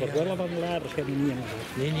wel van de laders, heb je niet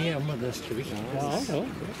in. Nee, maar dat is het gewicht. Ja. Dat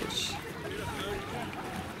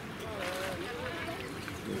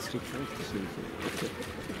is schrik voor te zien.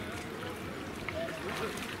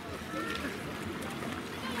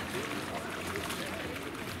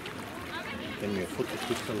 Ik heb je foto's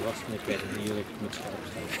goed van last en ik weet niet hoe ik het moet scherp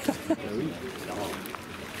stellen. Ja.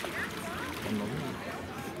 En dan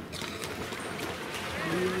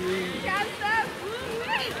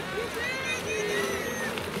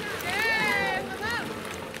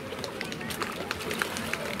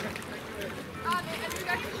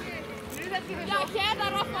Ja, jij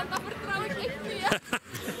daarop, want dat vertrouw ik echt niet.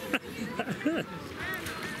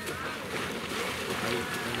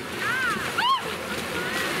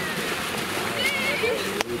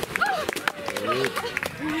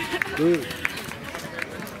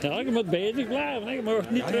 Ja, je moet bezig blijven, hè. Je mag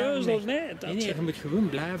niet treuzelen. Nee, nee, je moet gewoon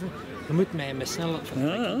blijven. Je moet mij met snel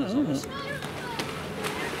vertrekken. Dat is alles.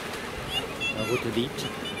 Dan wordt het diep.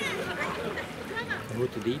 Dan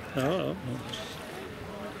wordt het diep. Ja.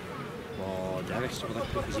 Maar het ergste wat ik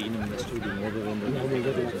heb gezien in de studie modder en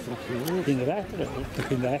Het ging erachter, het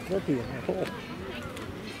ging erachter op hier. Oh.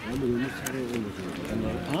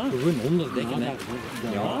 gewoon onderdekken. Hè.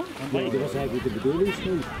 Ja, maar dat was eigenlijk de bedoeling.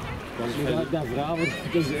 Dat vragen,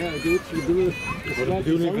 dat is eigenlijk goed bedoelen. Voor de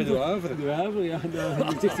bedoeling van de waver. De waver, ja.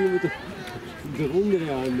 Dan zegt hij moet eronder,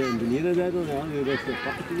 ja. En de ene zei dan, ja, dat is een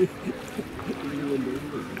pakje.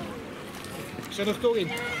 Ik zit er toch in.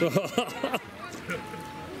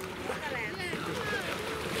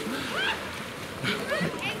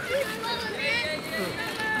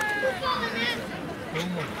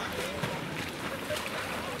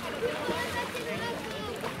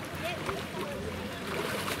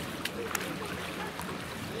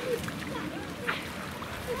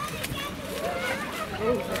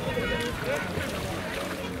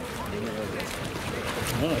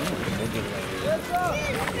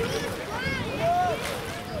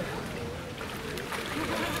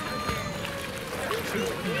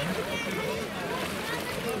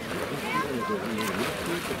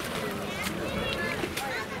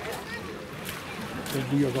 Dus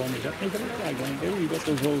die gewoon is dat niet erin. Ik denk, wie dat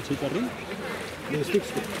zo groot zit erin? Een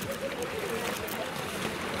stukje.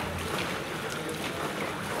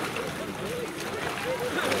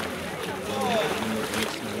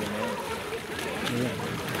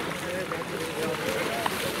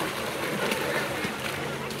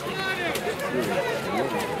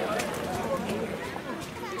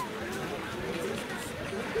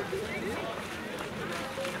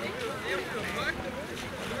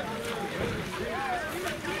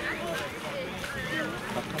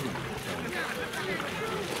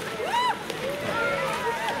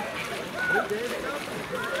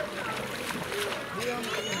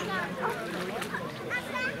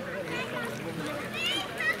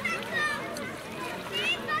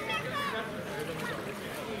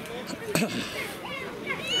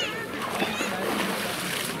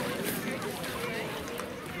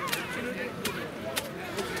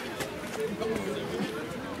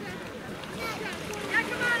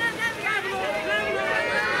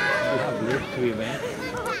 Twee wijn.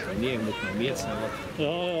 Nee, je moet nog meer sneller.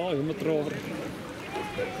 Ja, je moet erover.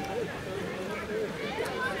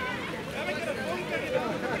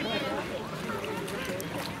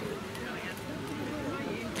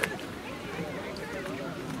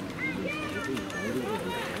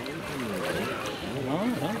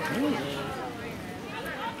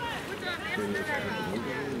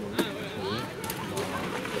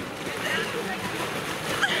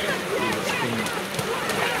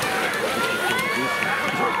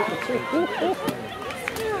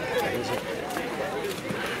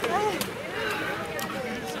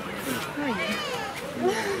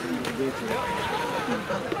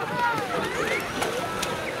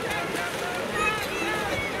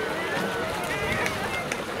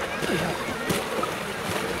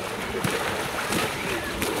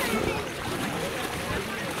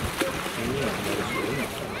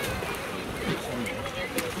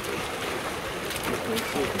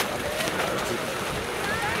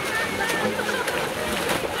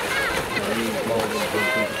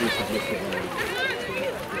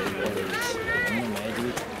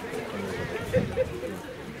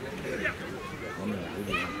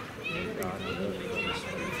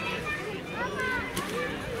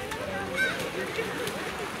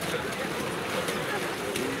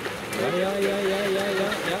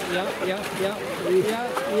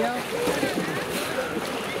 Ja.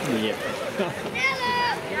 Nee.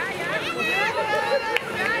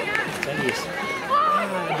 Dat is.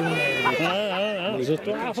 Doen wij niet. Ze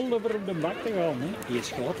twijfelen over op de bak te gaan. Hè. Die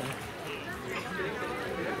is groot, hè.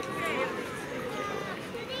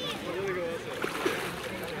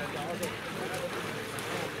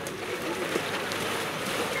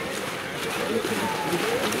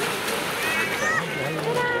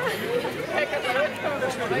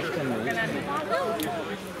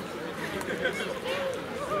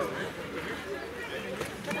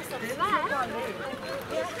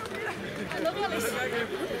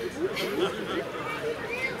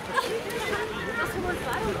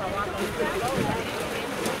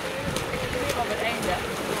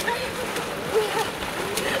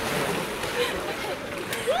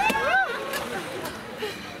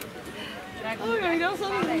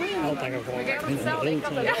 Altijd gevaarlijk.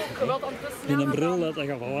 In een bril dat het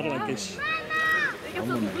gevaarlijk is.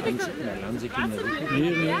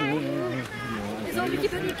 Nee.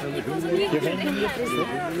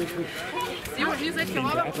 Jongen, hier zit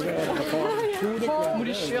gewoon op. Moet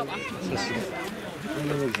je shirt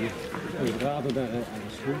We raden daar aan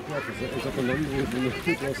de schoolplaat, is dat een andere die nog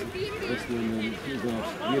goed was, was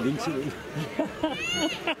hier links in.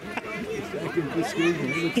 Het is eigenlijk een beschreven,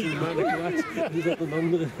 ik zie maar de kwaad, is dat een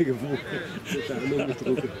andere gevoel. Dat daar nog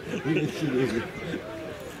betrokken, in het Chinees.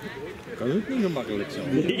 Kan ook niet gemakkelijk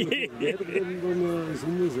zijn. Eerder dan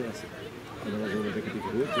zonder zes. En dan was een beetje te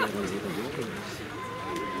groot, ja, dan zit dat ook.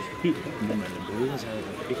 Maar met de broer zijn we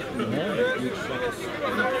echt niet vlak.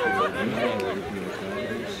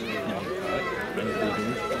 En ik wil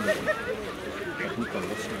doen, dat moet kan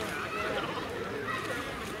lossen.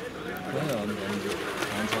 Ja, dan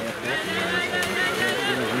zal het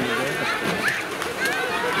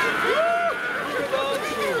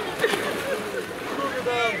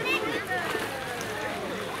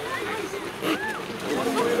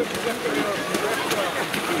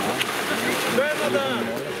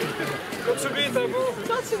Tot zo beet, hè, bro.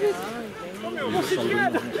 Tot zo goed. Kom jongens, zit je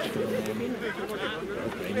met?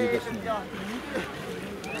 Oké, nu is het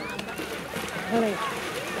Allee,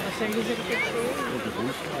 wat zeggen ze er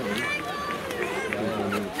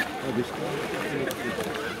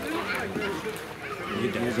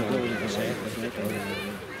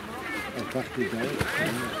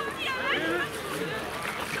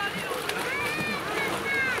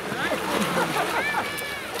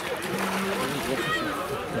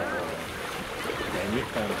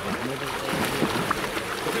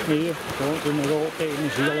Hier, gewoon toen nog op tegen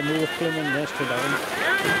een ziel klimmen, dat is gedaan.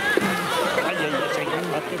 Zeg je,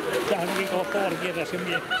 dat heb ik al een paar keer dat ze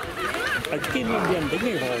meer het kind op die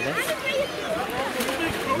dingen gehouden.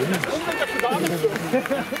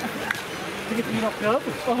 Ik heb hier nog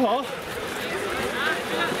helpen. Oh.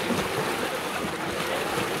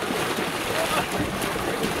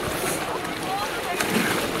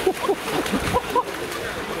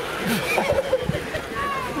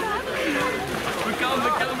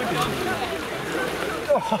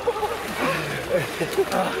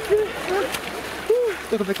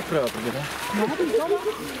 Toch een beetje praten, hè?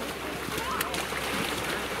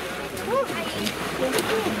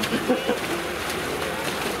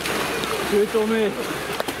 Goed om mee.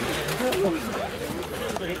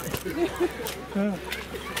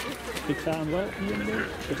 Ik sta hem wel hier in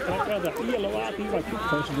de strak wel dat hele water hier, want ik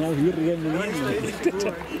kan snel hier rennen.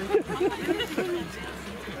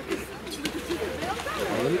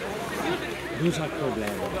 Nu zou ik wel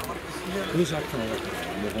blijven. Nu zou ik van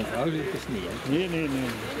maar van vrouw ligt het niet, hè? Nee.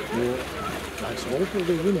 Maar het is wel voor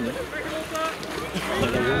de winnen, hè?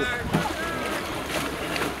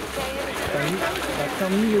 Dat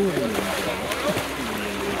kan niet overnemen.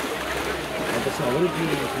 Want dat is nou wel een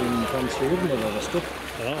van schoren, maar dat is toch.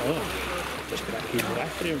 Ja. Dus krijg je hier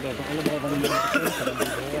achter, dat we allemaal van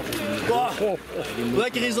die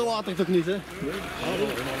Lekker is dat water toch niet, hè?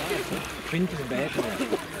 Vind er bij te maken.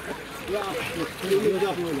 Ja,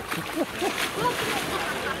 inderdaad.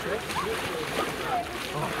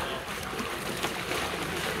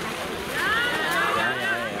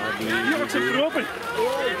 Hier wordt ze geropen.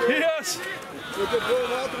 Yes! Ik heb gewoon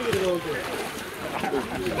water gedronken.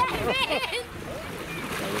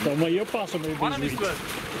 Dan moet je oppassen met deze wiet.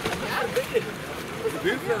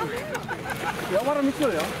 Ja, waarom niet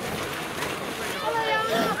zo, ja?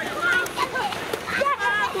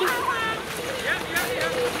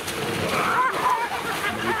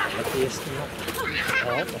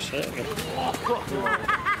 Ja, dat is zeker.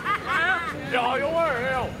 Ja, jongen,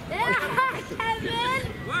 heel.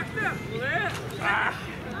 Wacht even!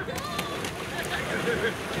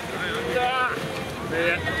 Ja.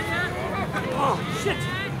 Oh, shit!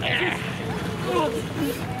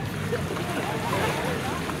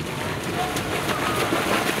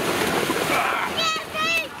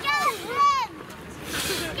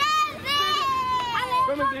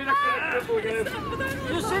 Kom eens hier,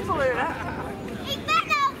 dat is simpel weer, hè? Ik ben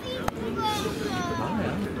al iets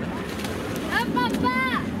geboren. Papa!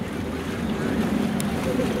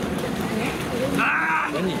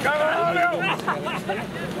 Kom maar, joh!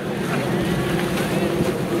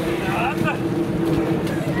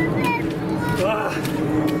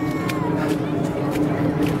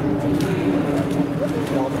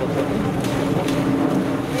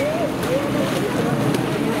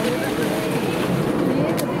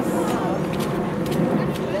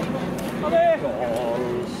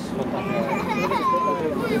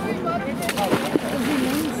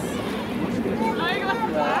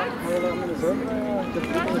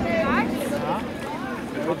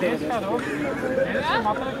 Deze gaat ook. Dit is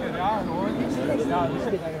makkelijker, ja, hoor. Ja,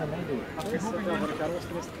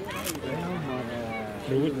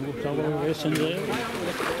 Het zal wel geweest zijn.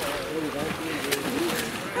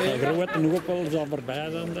 Groot en ook wel zal erbij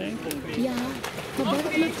zijn, denk ik. Ja, maar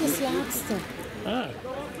Bertmut is laatste. Ah,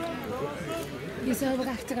 Die zou er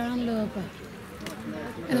achteraan lopen.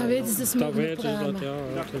 En dan weten ze dus dat nog weten ze dat, niet ja.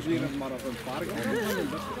 Dat is hier nog maar op een park.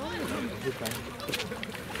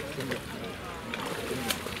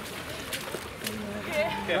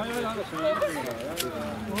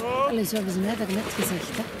 Allee, zo hebben ze mij daarnet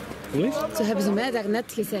gezegd, hè. Hoe is? Zo hebben ze mij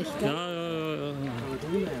daarnet gezegd, hè. Ja.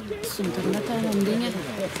 Ik stond er net aan dingen.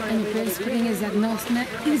 En opeens springen ze daarnaast mij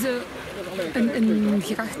in zo een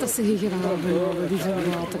gracht dat ze gegraven hadden, die zo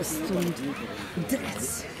water stond.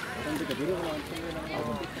 Dress.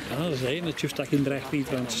 Ja, dat is één. Het juist dat je in Drecht niet,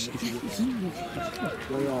 want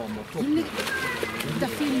Dat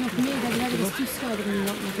viel nog mee, dat hebben de toeschouder niet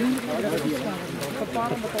nog onder de toeschouder. Een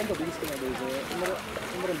paar bekende diensten met deze.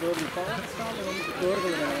 Onder een deur die paard staan en dan moet je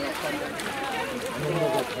oorgelen en afstanden.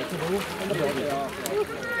 Onder de ja.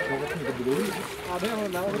 Dat is niet de bedoeling. Ah, nee, maar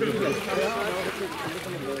nou goed. Ja, nou goed.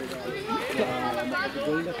 Ja, maar de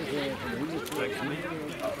bedoeling dat je zo van de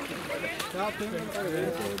ja,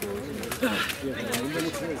 ja,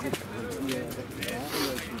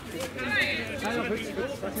 goed.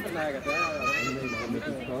 Dat zit er eigenlijk. Met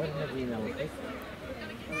die kar heb je nou echt.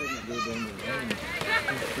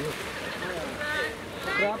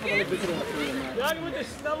 Praten wel een beetje rond. Ja, je moet er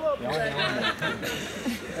snel op.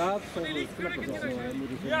 Ja, het zal wel knappen zo.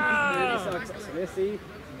 Ja! Als je weer ziet,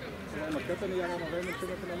 zijn we kutten niet allemaal weer met je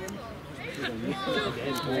genomen.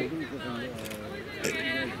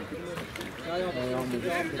 Ja, ja,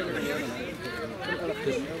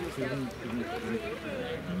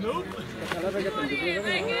 nope. Dat heb ik het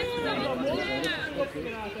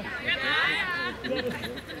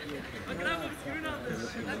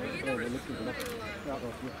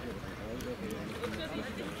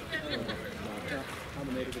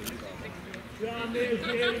ja, nee, dat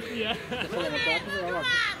weet ik niet.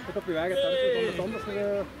 Het op je weg, het is anders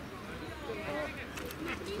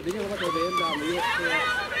de dingen wat we weer naar hier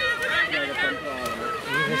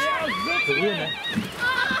Gewoon hè.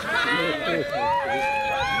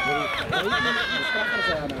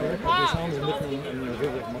 Dat is anders met een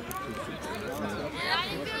rugger makkelijk te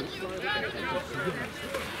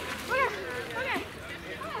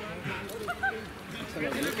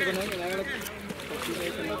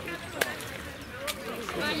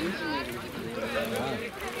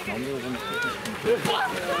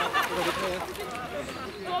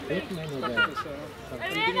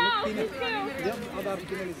ja, daar de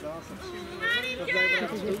finalisatie. Dat blijft wel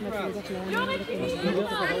goed praten. Ja, de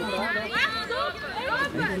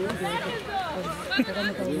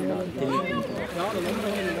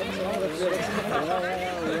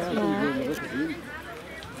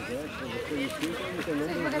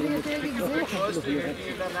Maar dat heb je natuurlijk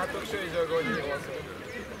gezegd. Daarna toch sowieso gewoon hier was.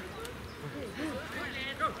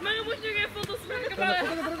 Maar je moet nu geen foto's maken van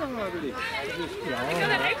foto ervan maken jullie. Ik kan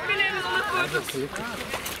er echt mee nemen van de foto's.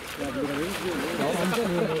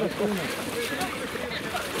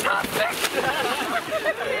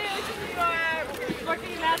 Pak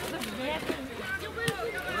die laatste vetten.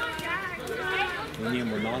 Nee,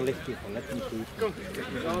 maar na ligt je van let niet goed.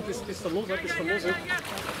 Ja, het is te los, het is te los.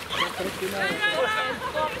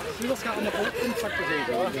 Silas gaat allemaal op in het zakje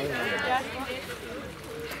zeker.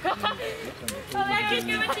 Ik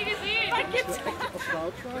heb het niet gezien. Als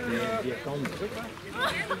fout Je kan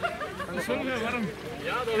Dat is wel weer warm.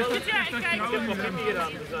 Ja, dat wel. Ik heb nog niet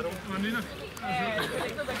gedaan, dus daarom. Maar nu nog.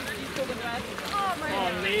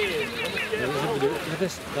 Oh nee.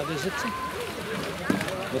 Dat is het.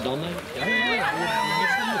 Wat dan? Ja,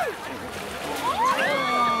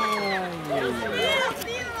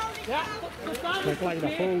 Ja, Dan kan je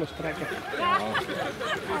dat volle strekken.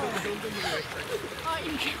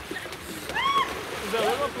 is dat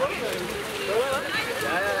wel wat voor?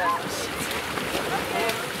 Ja, ja, ja.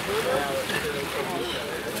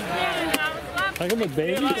 Ga je met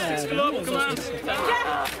baby? Het is gelopen, kom aan.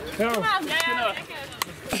 Ja.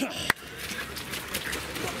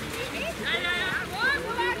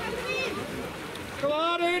 Kom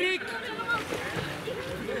aan, Erik!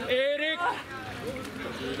 Erik!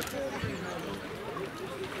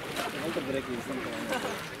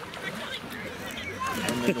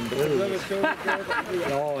 met een bril.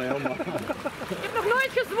 Ja, helemaal. Ik heb nog nooit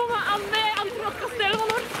gezwommen aan het kasteel van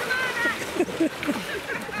Horst.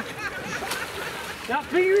 Ja,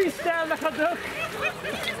 pinguïnstijl, dat gaat ook.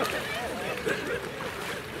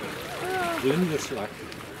 Vlinderslag.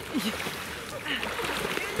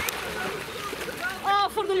 Oh,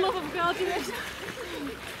 voor de love of God, jongens.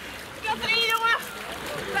 Katrien, jongen.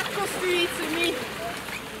 Dat kost u iets, of niet?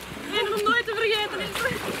 Ik heb nog nooit te vergeten.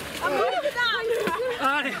 Wat heb je gedaan?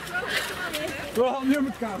 Ah, nee. We gaan nu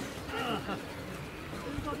met elkaar.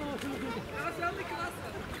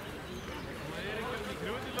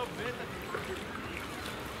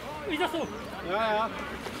 Is dat zo? Ja, ja.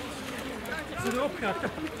 Ze erop gaan.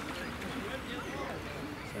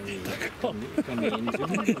 Ik kan niet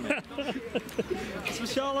inzoomen.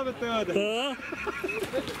 Speciale methode. De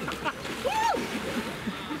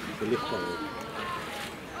ligt al.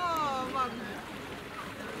 Oh, man.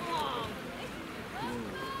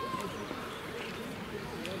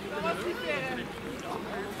 Dat was niet ver.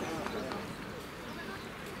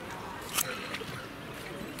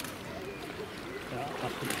 Ja,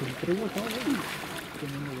 als het goed terug kan,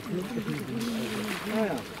 kunnen we nog niet.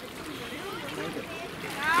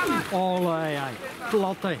 Oh ja,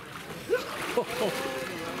 plat hè.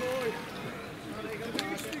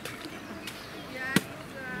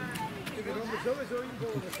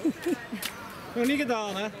 Nog niet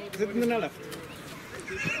gedaan, hè? We zitten in de helft.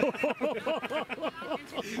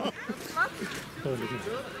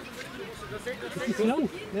 Is het lang?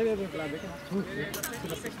 Nee, dat is een klein beetje.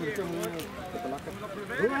 Dat is 6 minuten om te lachen.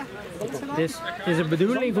 Het is een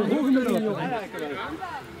bedoeling voor volgende jongen.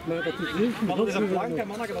 Maar dat is niet. Maar dat is een plank, hè,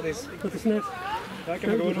 manneke, dat is. Dat is net. Ja, ik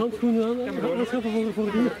heb Ik me heb gewoon handschoenen aan. Handschappen voor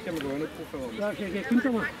het doen. Ik heb me gewoon opgevallen. Ja, jij kunt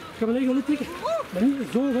dat maar. Ik ga mijn eigen niet tikken. Maar niet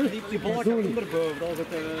zo, hè. Die balk Zo niet. onderboven, dat is het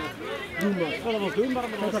Doe maar. wel dat was doenbaar,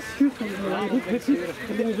 maar Maar dat dat is goed, want mijn eigen goed zit.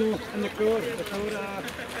 Ik ben zo. en de koor.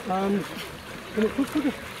 Kan ik goed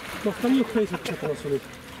zoeken? Maar kan niet op Facebook zetten als zo niet.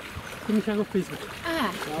 Kom ik graag op Facebook.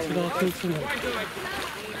 Als je dat wilt vinden.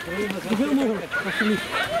 Zoveel mogelijk, alsjeblieft.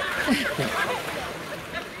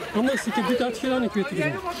 Anders, ik heb dit uitgedaan, ik weet het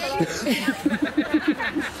niet.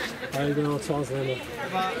 Ja, ik ben aan het zwaar zijn.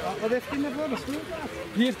 Wat heeft hij ervoor? Een schoen?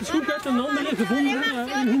 Die heeft de schoenpet en de andere gevonden.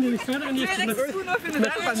 Een hinder is verder en die heeft ze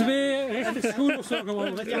met 2 rechte schoenen of zo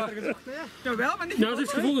gewoon. Jawel, maar niet. Ja, ze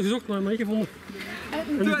heeft gevonden, gezocht, maar ik gevonden.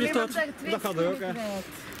 En die heeft dat. Dat gaat ook, hè.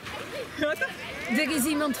 Er is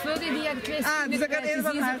iemand voor die haar 2 schoenen dus dat kan kwijt een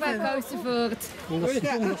van is. Hier is haar een paar kousen voor het. Dat is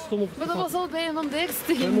stom, dat is stom op Maar dat was al bij een van de eerste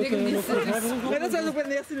We moeten hindernissen. nog Dus Nee, dat zijn ook bij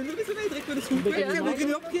de eerste minuten zo mee. Direct voor de schoen. Ik heb ook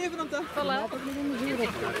niet opgegeven om dat. voilà.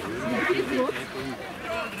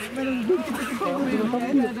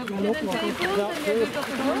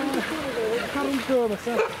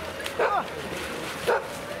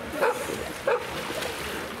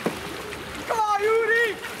 Kom aan,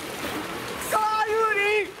 Juri! Kom aan,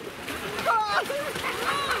 Juri! Kom aan!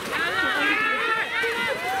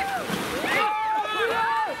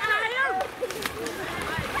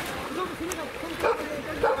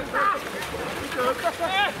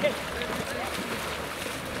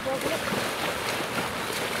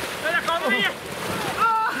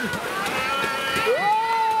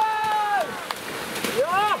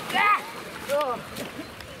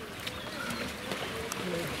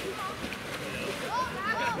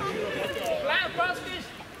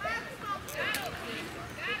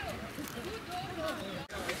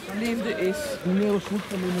 Liefde is. Een hele goed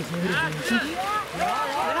van mijn zin. Ja,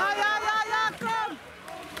 kom!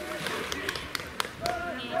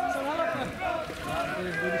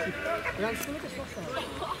 Ja, het schoen is vast.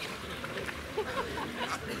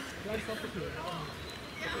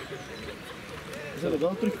 We zullen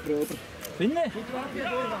wel terugkruipen. Vinden?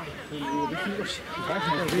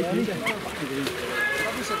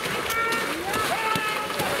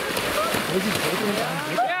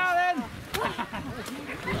 Ja, Len!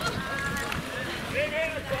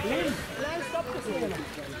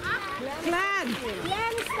 Klein!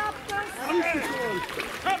 Kleine stapjes.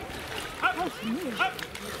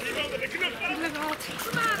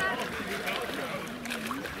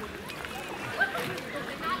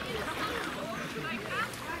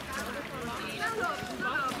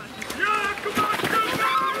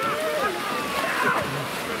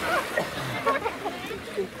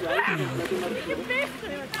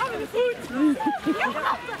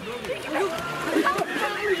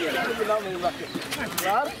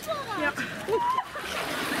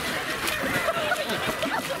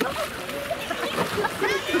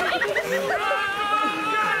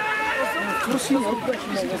 Misschien ook dat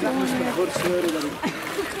je dat moest me voorscheuren.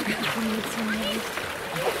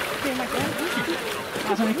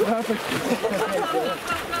 Dat is niet grappig.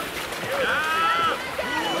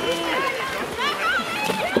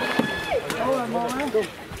 Oh, man. Kom.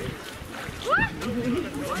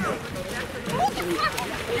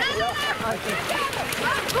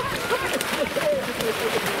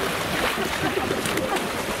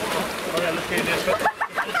 Oh ja, dat kun je dus wel.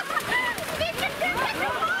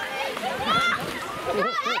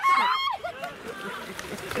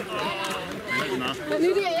 Maar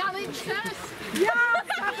nu die ja, niet thuis. Ja,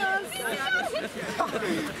 schatjes!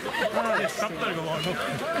 Je stapt er gewoon op.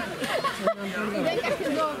 Ik denk dat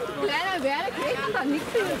je zo kleine werk krijgt en dat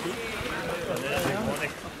niks is.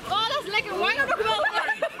 Oh, dat is lekker warm nog wel.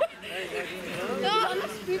 Ja,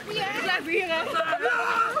 anders piepje. Ik blijf hier, hè.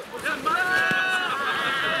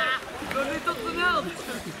 Doe niet tot de nul!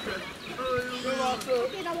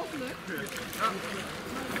 Oké, dat was leuk.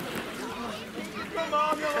 Kom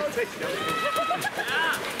aan, jongens!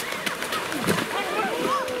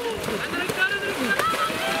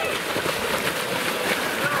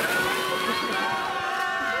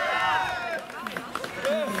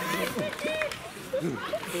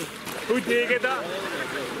 Goed tegen dat.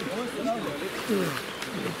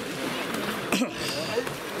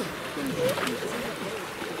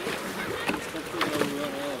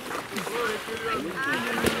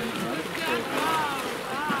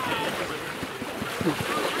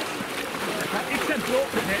 Ik ben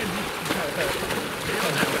klopt. Nee, niet.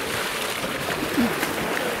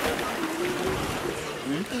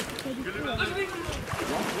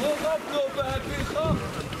 Hoog oplopen, heb je grap.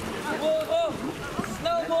 Hoog op.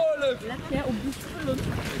 Snel mogelijk. Ja, op de spullen.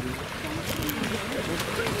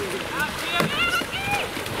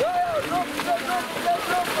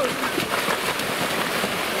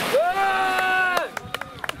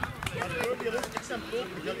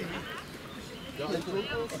 Ja,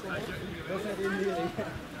 lopen.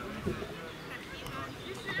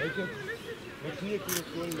 Mijn knieën kunnen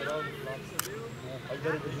gewoon niet meer aan de plaats. Ik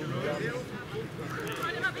ben er niet meer aan.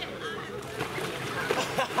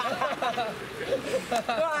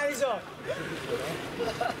 Ja, is zo.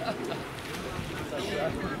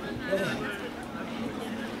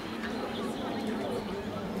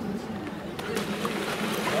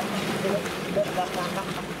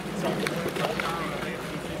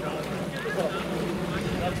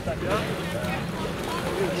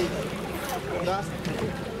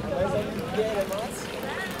 Wij zijn niet de derde maat.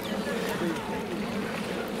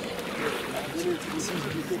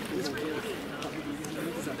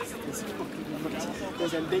 We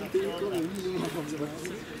zijn denk tegenkomen, niet noemen van ze.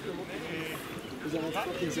 We zijn het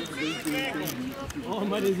fucking zeggen, denk tegenkomen. Oh,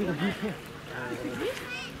 maar deze is nog niet.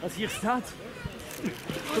 Als hier staat,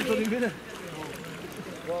 komt er niet binnen.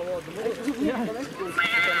 Ja.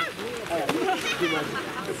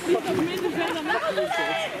 Minder ver dan mij.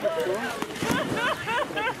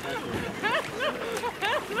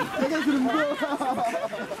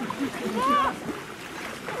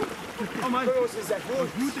 Oh mijn god, ze zijn goed.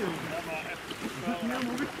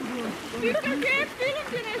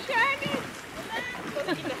 Filmpje, nee, shiny.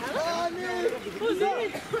 Oh nee! Hoe zit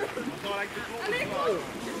het?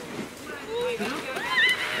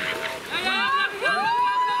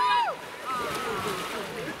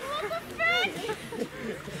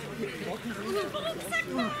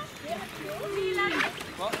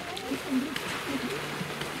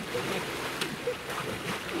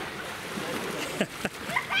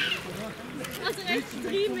 Dat is echt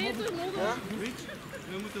 3 meter modder.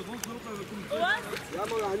 We moeten rondlopen en we komen Wat? Ja,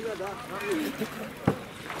 maar ga niet daar.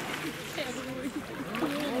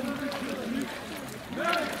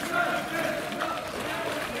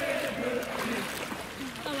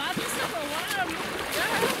 Dat water is toch wel warm? Ja.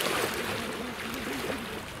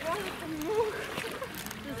 Warm omhoog.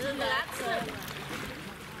 Dit is de laatste.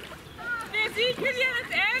 Nee, zie ik jullie aan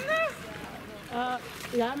het einde?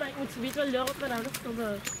 Ja, maar ik moet zoiets wel leren met anders dan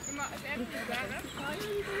de... Maar het einde is daar, hè? Ja,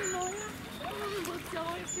 jullie zijn een mooie. Oh, een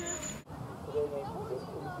broodjalletje.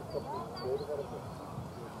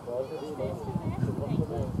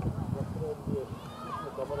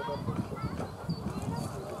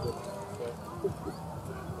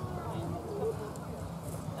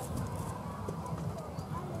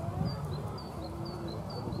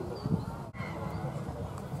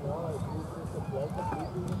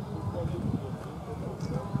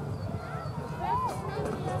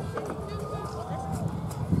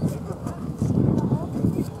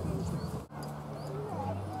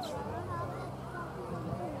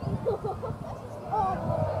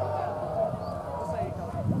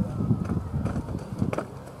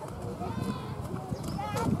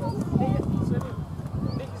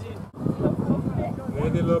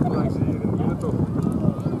 Nee, die lopen langs hier in het midden toch.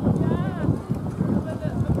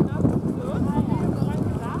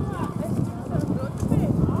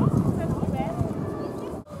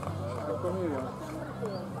 Kom hier, ja.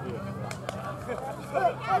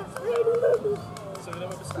 Zullen we dat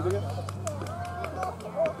maar bestellen?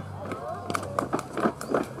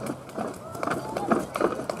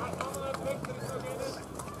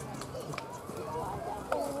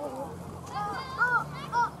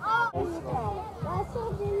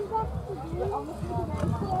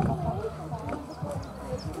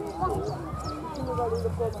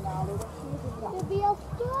 De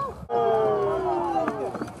bioscoop.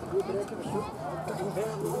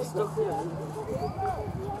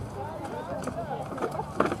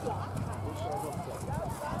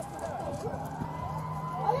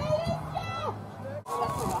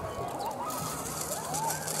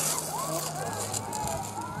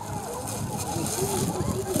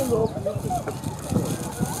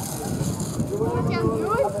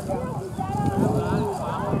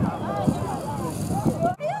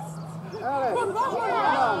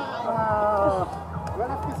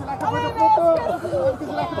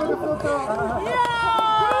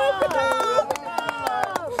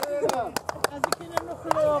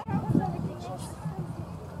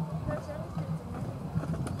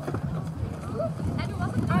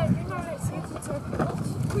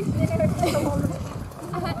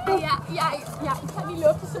 Ja, ik ga niet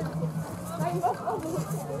lopen zo. Maar je mag al doen.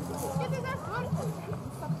 Dit is echt goed.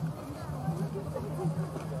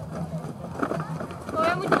 Oh,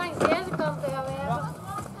 jij moet langs deze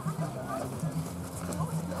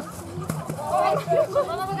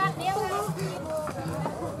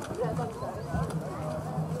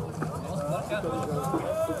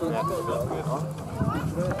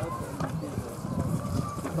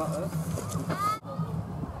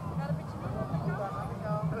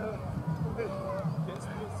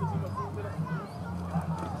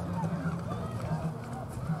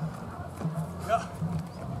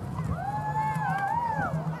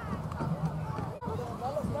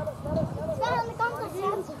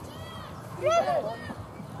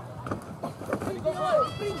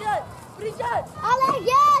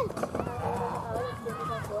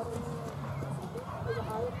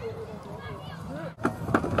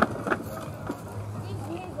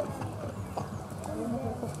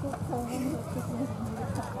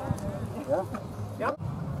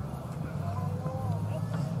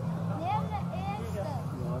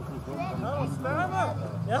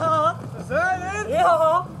Ja, we zijn er!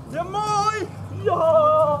 Ja! Ja, mooi!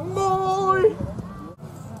 Ja! Mooi!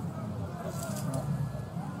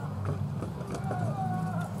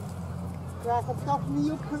 Ja, het toch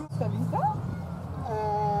niet opgeroepen.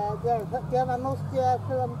 Ja, dan moest je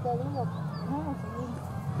film doen.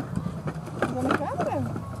 Van de camera?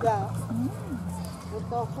 Ja. Dat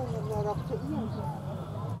was nog te iemand.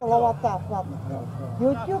 Wat dat, wat.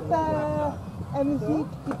 YouTube en muziek,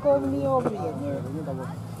 die komen niet overeen.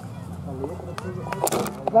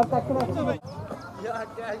 Wat dat krijg je? Ja,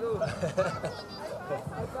 kijk hoe.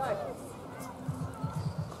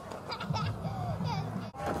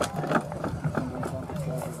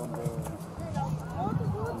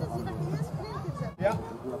 Ja.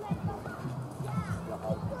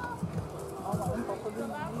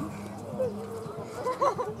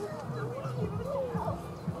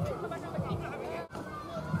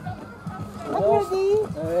 Heb je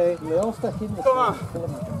die? Nee, Leon staat hier met. Kom maar.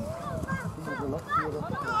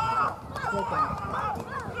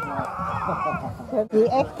 Die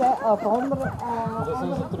echte of andere. Dat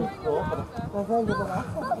zijn ze terugkopen. Dan zijn ze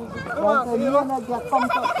erachter. Want de ene die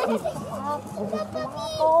komt op die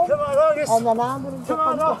en de andere die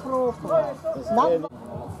komt op roken.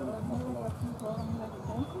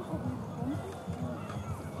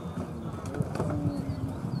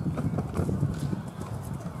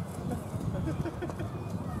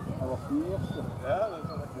 Dat was de eerste. Ja, dat is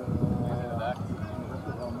wel lekker.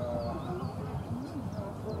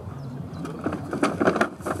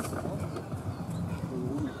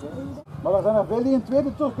 Maar er zijn er veel die een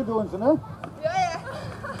tweede tour doen zijn, hè? Ja, ja.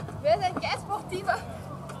 Wij zijn kei sportieven.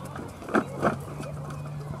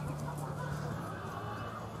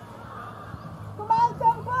 Kom aan,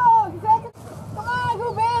 tempo! Kom aan,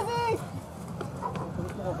 goed bezig!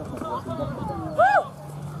 Woe!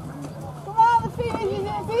 Kom aan, het finish is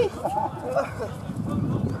in zicht!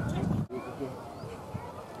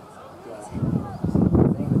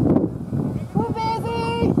 Goed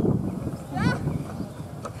bezig! Ja!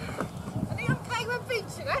 En dan krijgen we een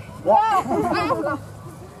pintje, hè? Ja!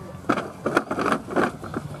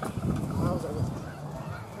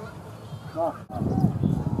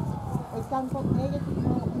 Ik kan tot 90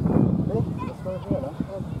 Nee, dat is wel veel, hè?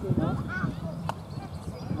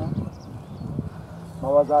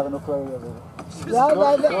 Maar we zagen ook wel. Ja,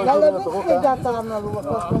 dat wist ik dat dan was,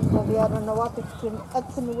 want we hadden nog wat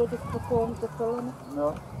uitgenodigd om te filmen.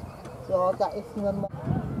 Ja. Ja, dat is niet normaal.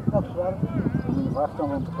 Dat is wel. Je vraagt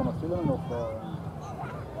dan om te kunnen filmen of.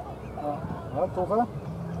 Ja, tof hè?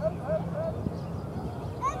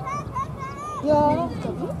 Ja.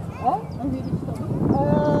 Hè? En wie is dat?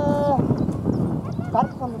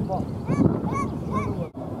 Bart van den Bos.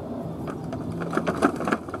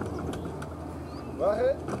 Waar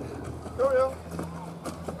hè? Kom joh.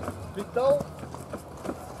 Vital.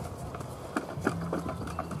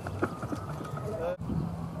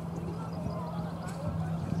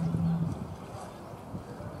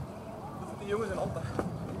 Die jongens in handen.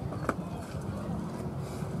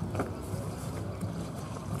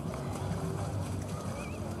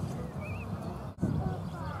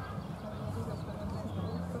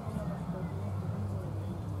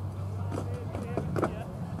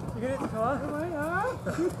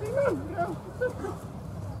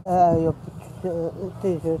 Ja, het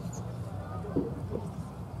is het.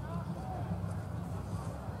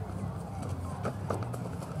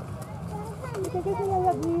 Kijk eens hoe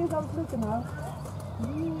dat hier is aan het lukken nou.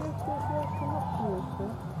 Die is knap.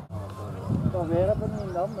 Dan weer hebben we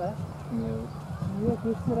niet dan, hè? Nee. Hier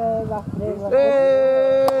is er wachtregelen.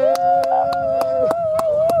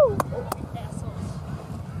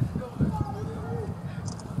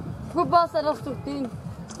 Voetbal staat als toch 10.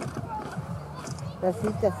 Dat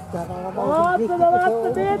ziet dat staat allemaal de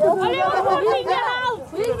laatste meter. Allee, we hebben niet gehaald!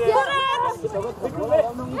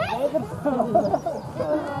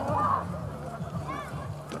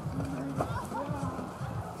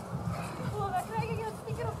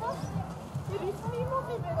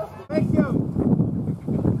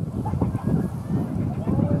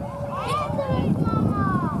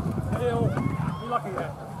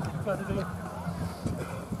 Kom,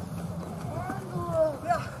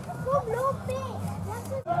 loop mee.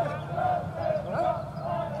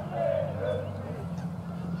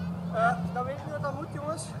 Dan weet je wat dat moet,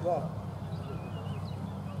 jongens. Wow.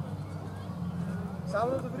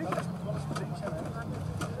 Samen op de brug?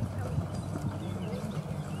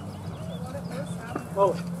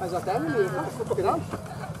 Oh, hij zat daar niet meer. Wat heb je gedaan?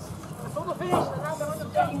 Tot de finish, daarna ben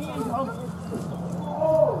ik er niet in de hand.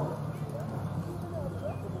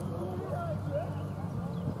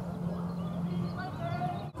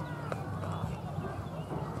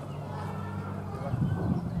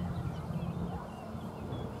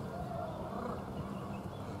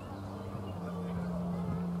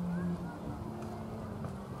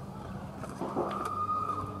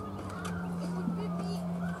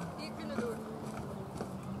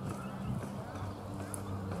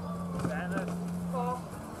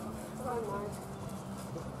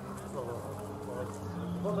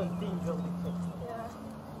 Wat een team wil ik toch.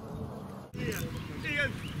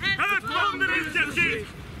 Het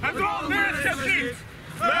wonderinitiatief! Het wonderinitiatief!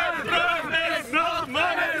 Met brug is nat,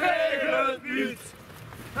 maar het regent niet!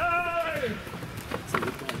 Hey!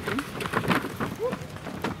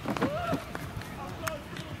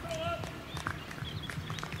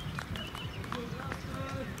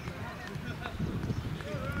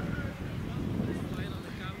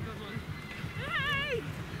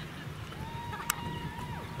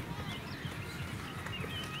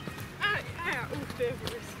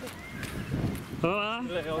 Hola.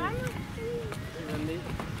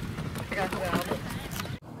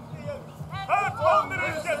 Het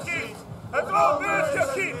wonderinitiatief! Het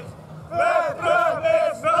wonderinitiatief! Met brug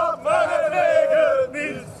is nat, maar het regent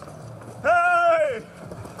niet! Hey!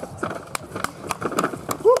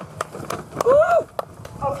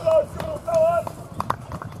 Applaus, jongens, nou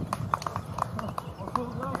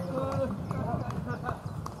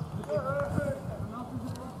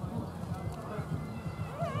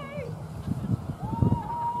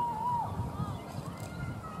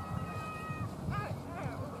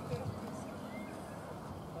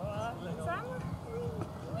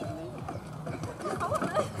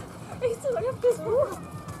Ik zal even goed.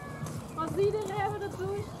 Als iedereen dat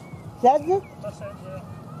doet. Zeg je? Dat zijn ze.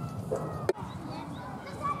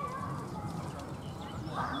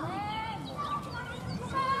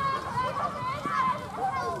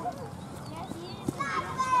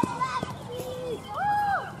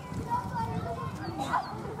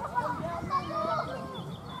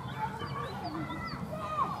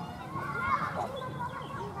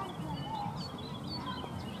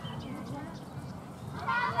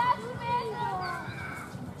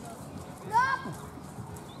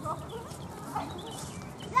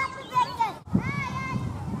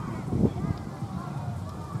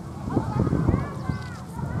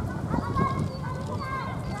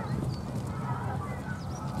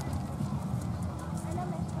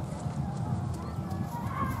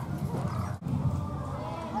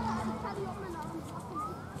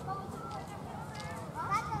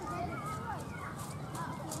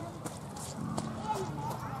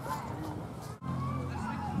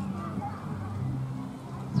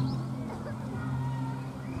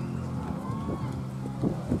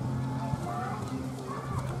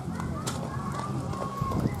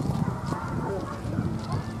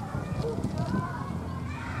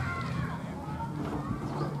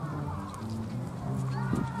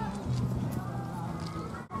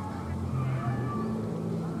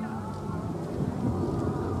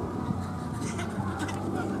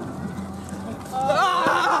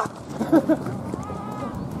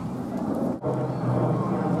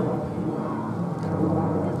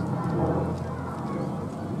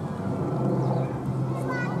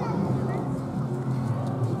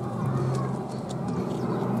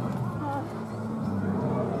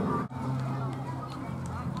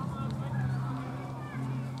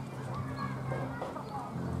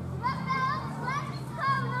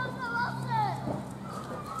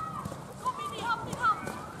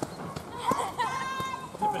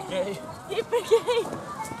 Hippie.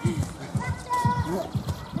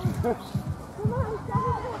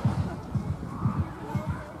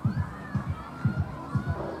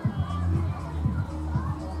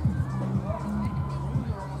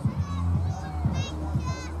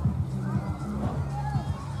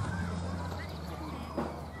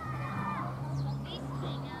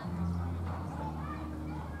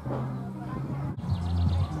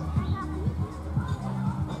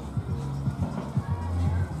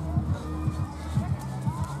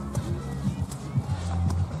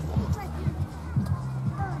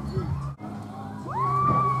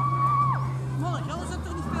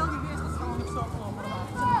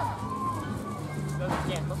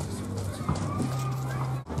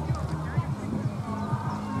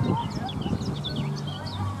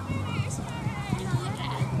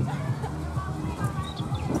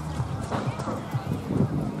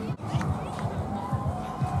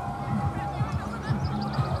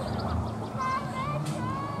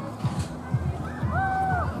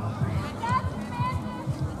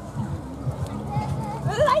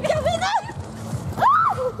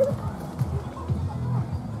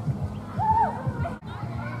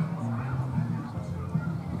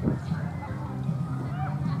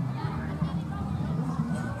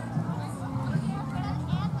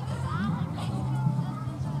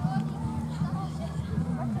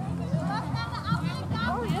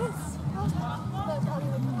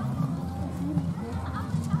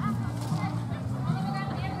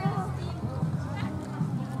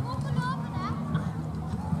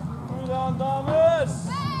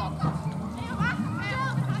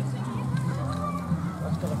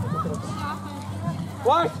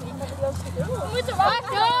 Wacht! We moeten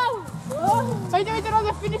wachten! Weet je nog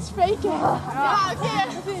de finish faken? Ja, oké.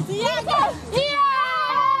 Ja!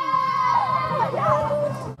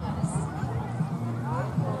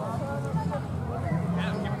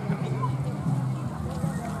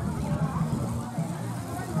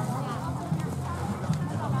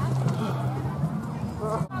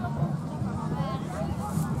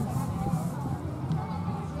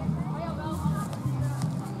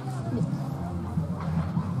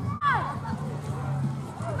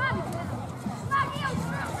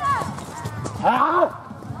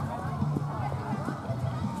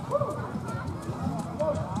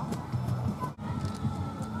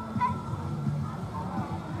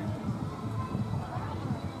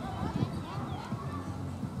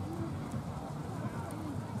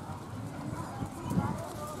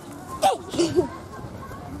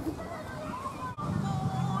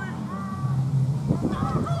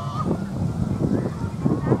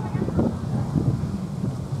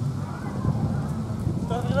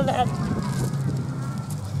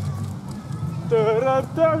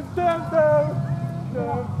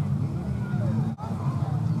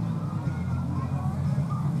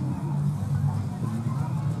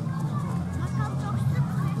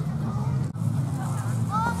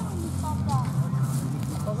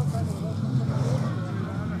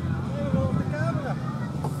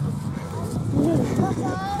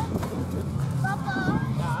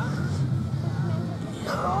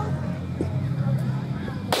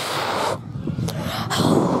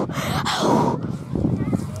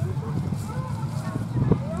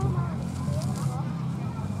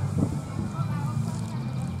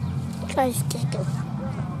 Ga eens kijken.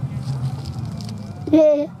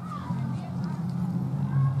 Nee.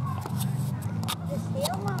 Dus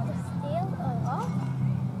helemaal de steel eraf.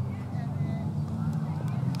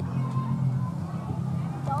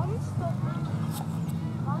 Dan stoppen.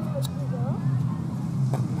 Hangen we die zo.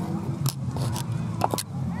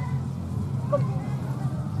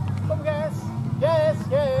 Kom Gijs!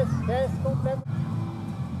 Gijs, kom Pep!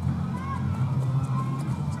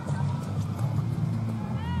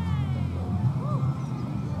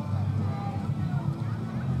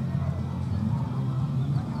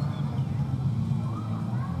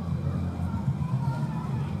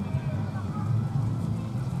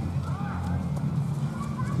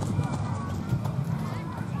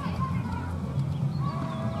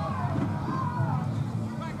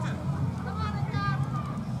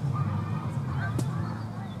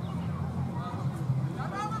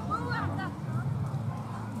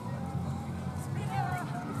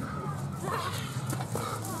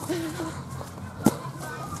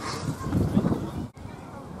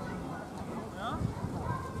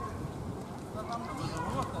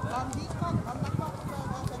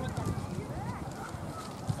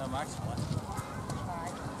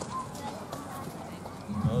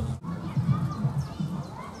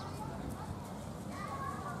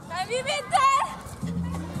 En wie wint er?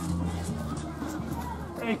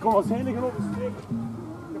 Ik kom als hele grote streek.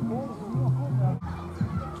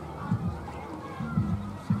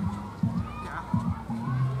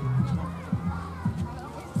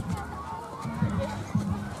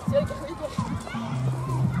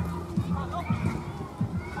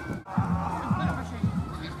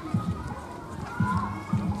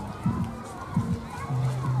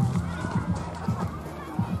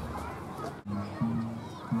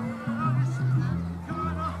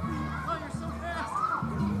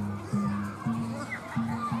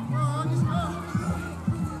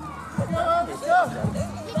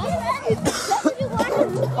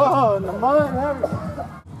 Oh, normaal heb ik.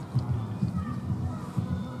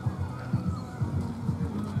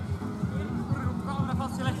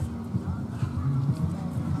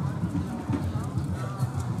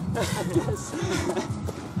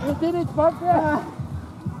 We did it, Papa!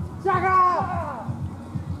 Chaka!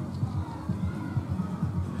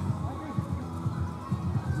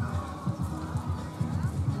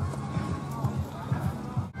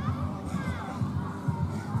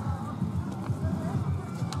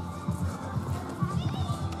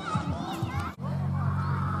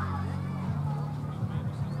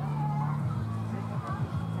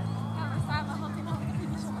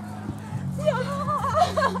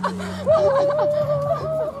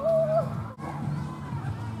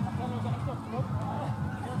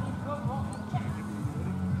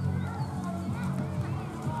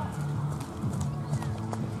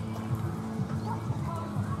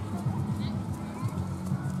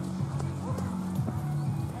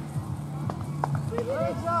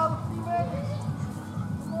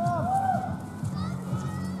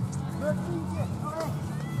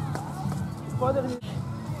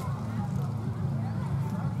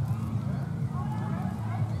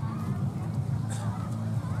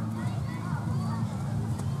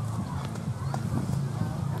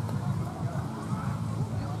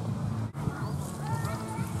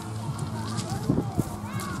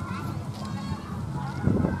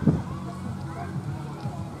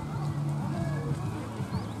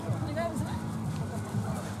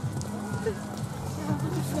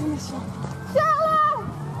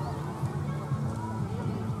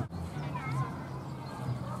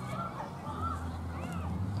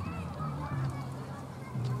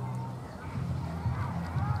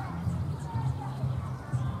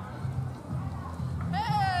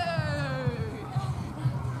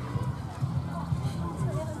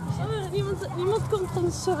 niemand komt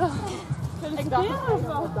ons feliciteren of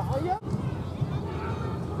wat?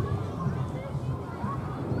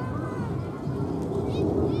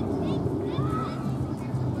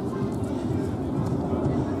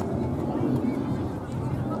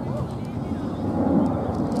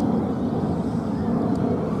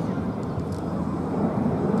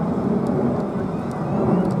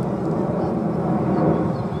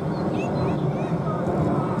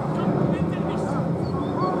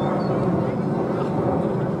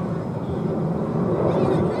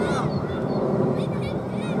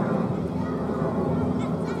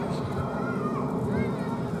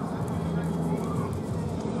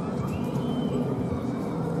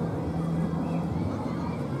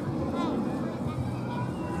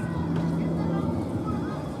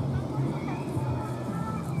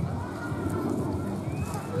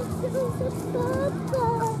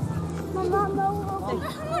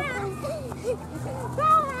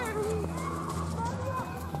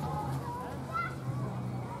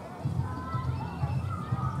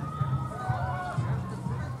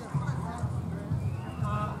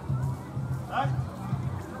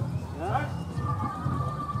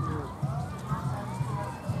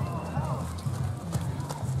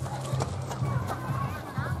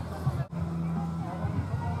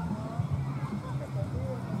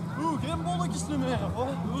 Geen bolletjes meer, hoor.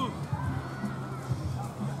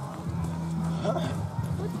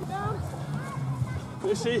 Goed gedaan.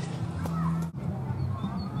 Precies.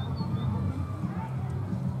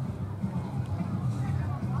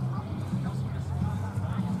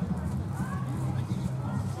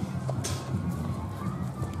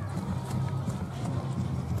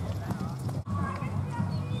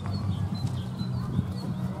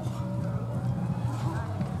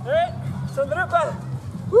 Hé, sta erop hè.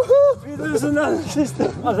 Woehoe, 2000 sister.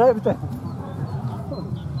 Als hij meteen.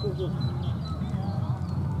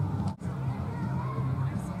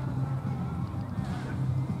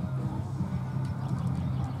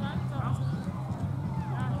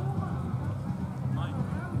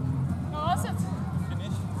 Hoe was het?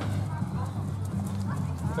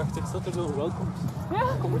 Ik dacht, ik zat er zo welkom. Ja.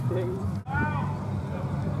 Kom ik tegen.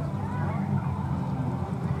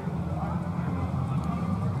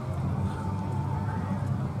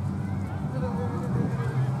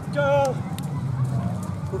 Ciao!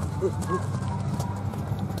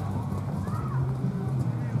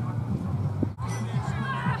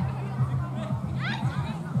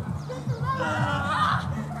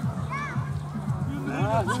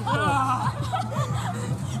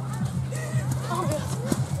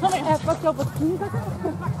 Hij pakt op het knie.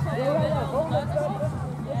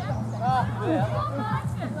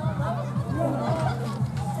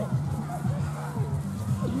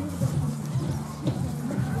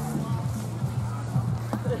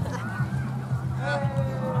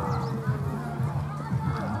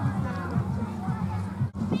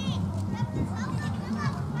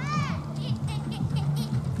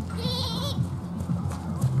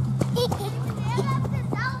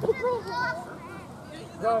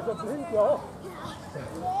 Ja, dat klinkt ja.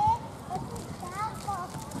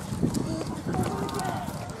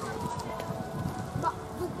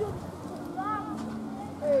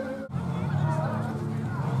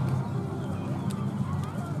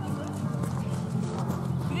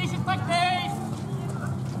 Deze pak deze!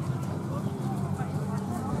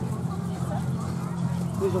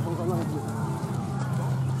 Deze van vandaag.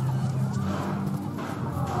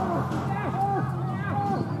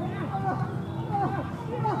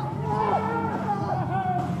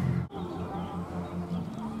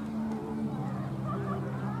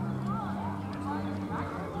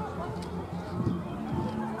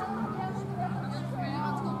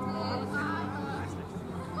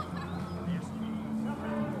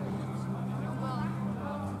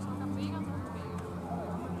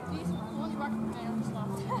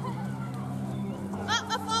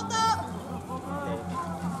 Een foto!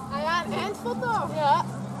 Ah ja, een eindfoto. Ja.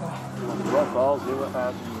 Wat al, zien we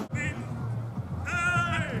uit.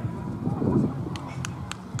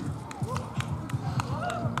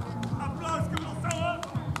 Applaus, kom op, zo!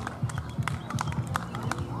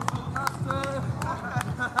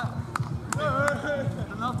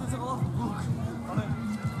 De nacht is er al afgeboekt. Allee,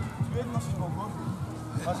 ik weet niet als je gewoon hoort.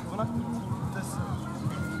 Als je vannacht het is...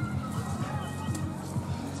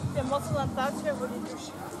 Je moet ze aan het uitschrijven voor die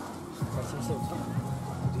douche. Dat is zo.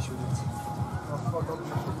 Het is zo niet. Dat is wat dat is.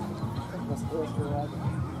 Dat is echt